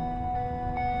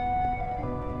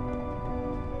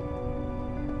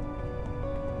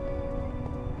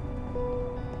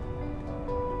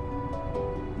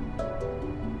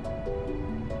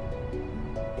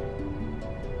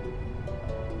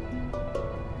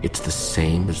 It's the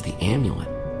same as the amulet.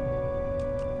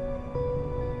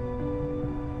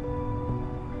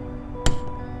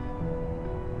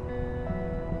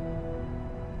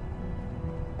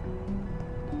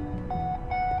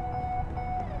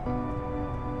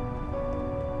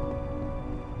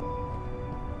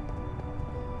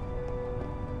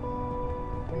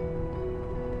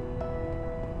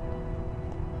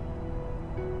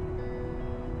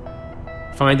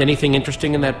 Find anything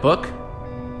interesting in that book?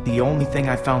 The only thing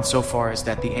I've found so far is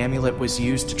that the amulet was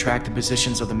used to track the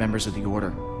positions of the members of the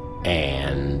Order.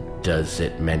 And does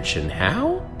it mention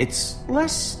how? It's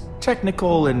less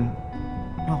technical and,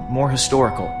 well, more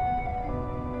historical.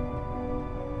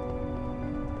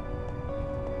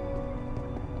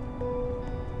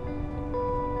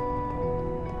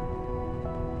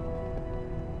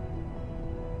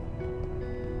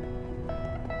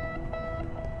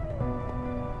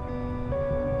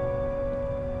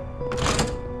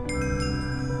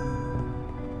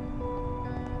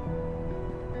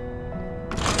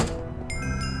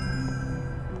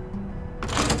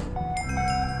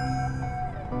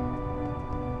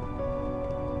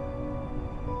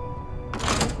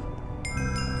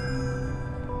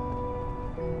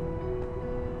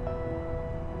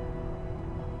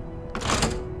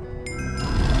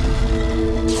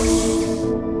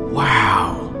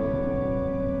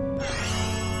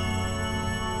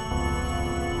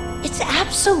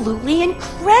 Absolutely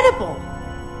incredible!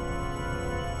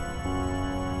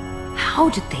 How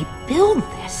did they build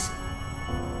this?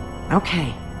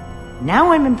 Okay,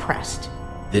 now I'm impressed.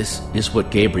 This is what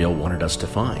Gabriel wanted us to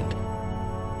find.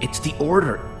 It's the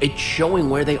Order. It's showing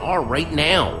where they are right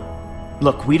now.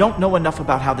 Look, we don't know enough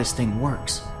about how this thing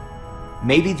works.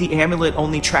 Maybe the amulet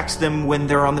only tracks them when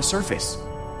they're on the surface.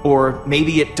 Or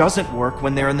maybe it doesn't work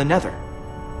when they're in the Nether.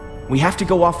 We have to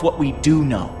go off what we do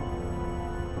know.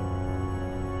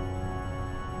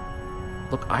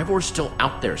 Look, Ivor's still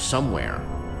out there somewhere.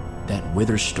 That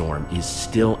Witherstorm is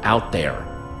still out there.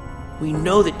 We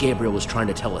know that Gabriel was trying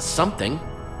to tell us something.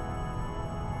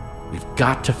 We've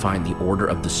got to find the Order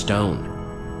of the Stone.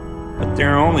 But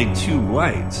there are only 2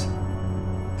 lights.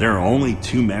 There are only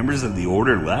 2 members of the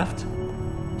Order left?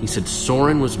 He said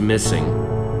Soren was missing.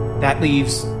 That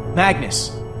leaves Magnus.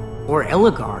 Or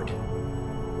Ellegaard.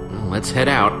 Well, let's head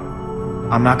out.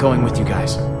 I'm not going with you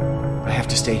guys. I have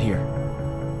to stay here.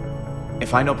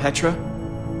 If I know Petra,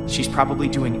 she's probably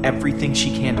doing everything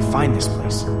she can to find this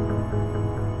place.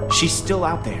 She's still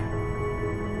out there.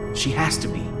 She has to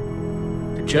be.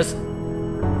 Just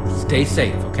stay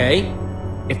safe, okay?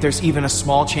 If there's even a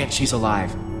small chance she's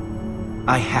alive,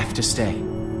 I have to stay.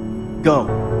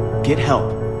 Go. Get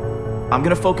help. I'm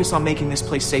gonna focus on making this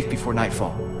place safe before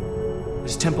nightfall.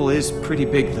 This temple is pretty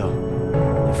big, though.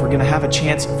 If we're gonna have a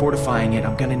chance at fortifying it,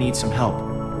 I'm gonna need some help.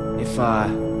 If,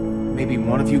 maybe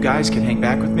one of you guys can hang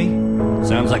back with me?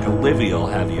 Sounds like Olivia will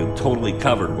have you totally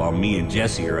covered while me and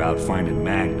Jesse are out finding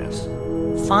Magnus.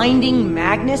 Finding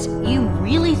Magnus? You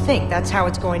really think that's how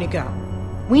it's going to go?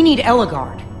 We need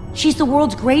Ellegaard. She's the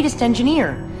world's greatest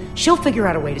engineer. She'll figure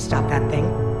out a way to stop that thing.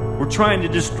 We're trying to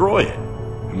destroy it.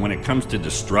 And when it comes to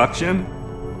destruction,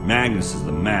 Magnus is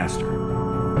the master.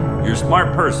 You're a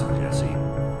smart person, Jesse.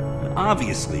 And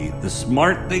obviously, the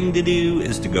smart thing to do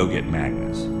is to go get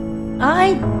Magnus.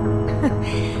 I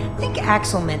think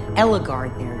Axel meant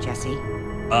Ellegaard there, Jesse.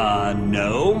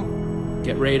 No.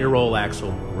 Get ready to roll,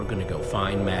 Axel. We're gonna go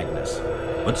find Magnus.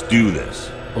 Let's do this.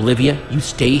 Olivia, you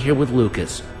stay here with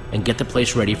Lucas and get the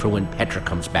place ready for when Petra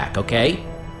comes back, okay?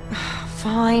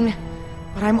 Fine,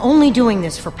 but I'm only doing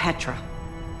this for Petra.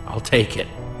 I'll take it.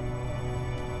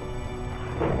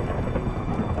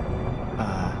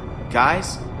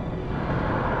 Guys?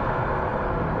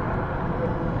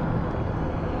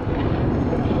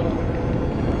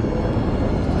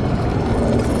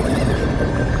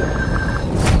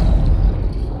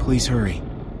 Please hurry.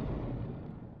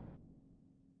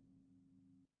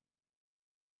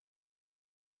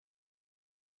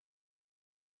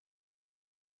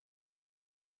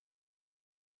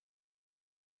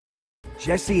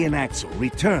 Jesse and Axel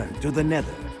return to the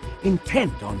Nether,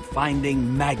 intent on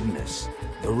finding Magnus,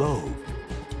 the Rogue,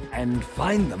 and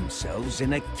find themselves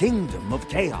in a kingdom of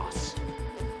chaos,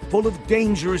 full of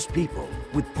dangerous people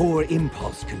with poor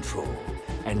impulse control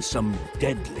and some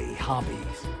deadly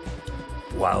hobbies.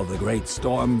 While the great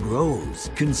storm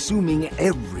grows, consuming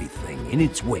everything in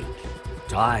its wake,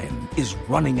 time is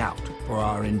running out for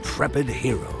our intrepid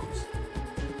heroes.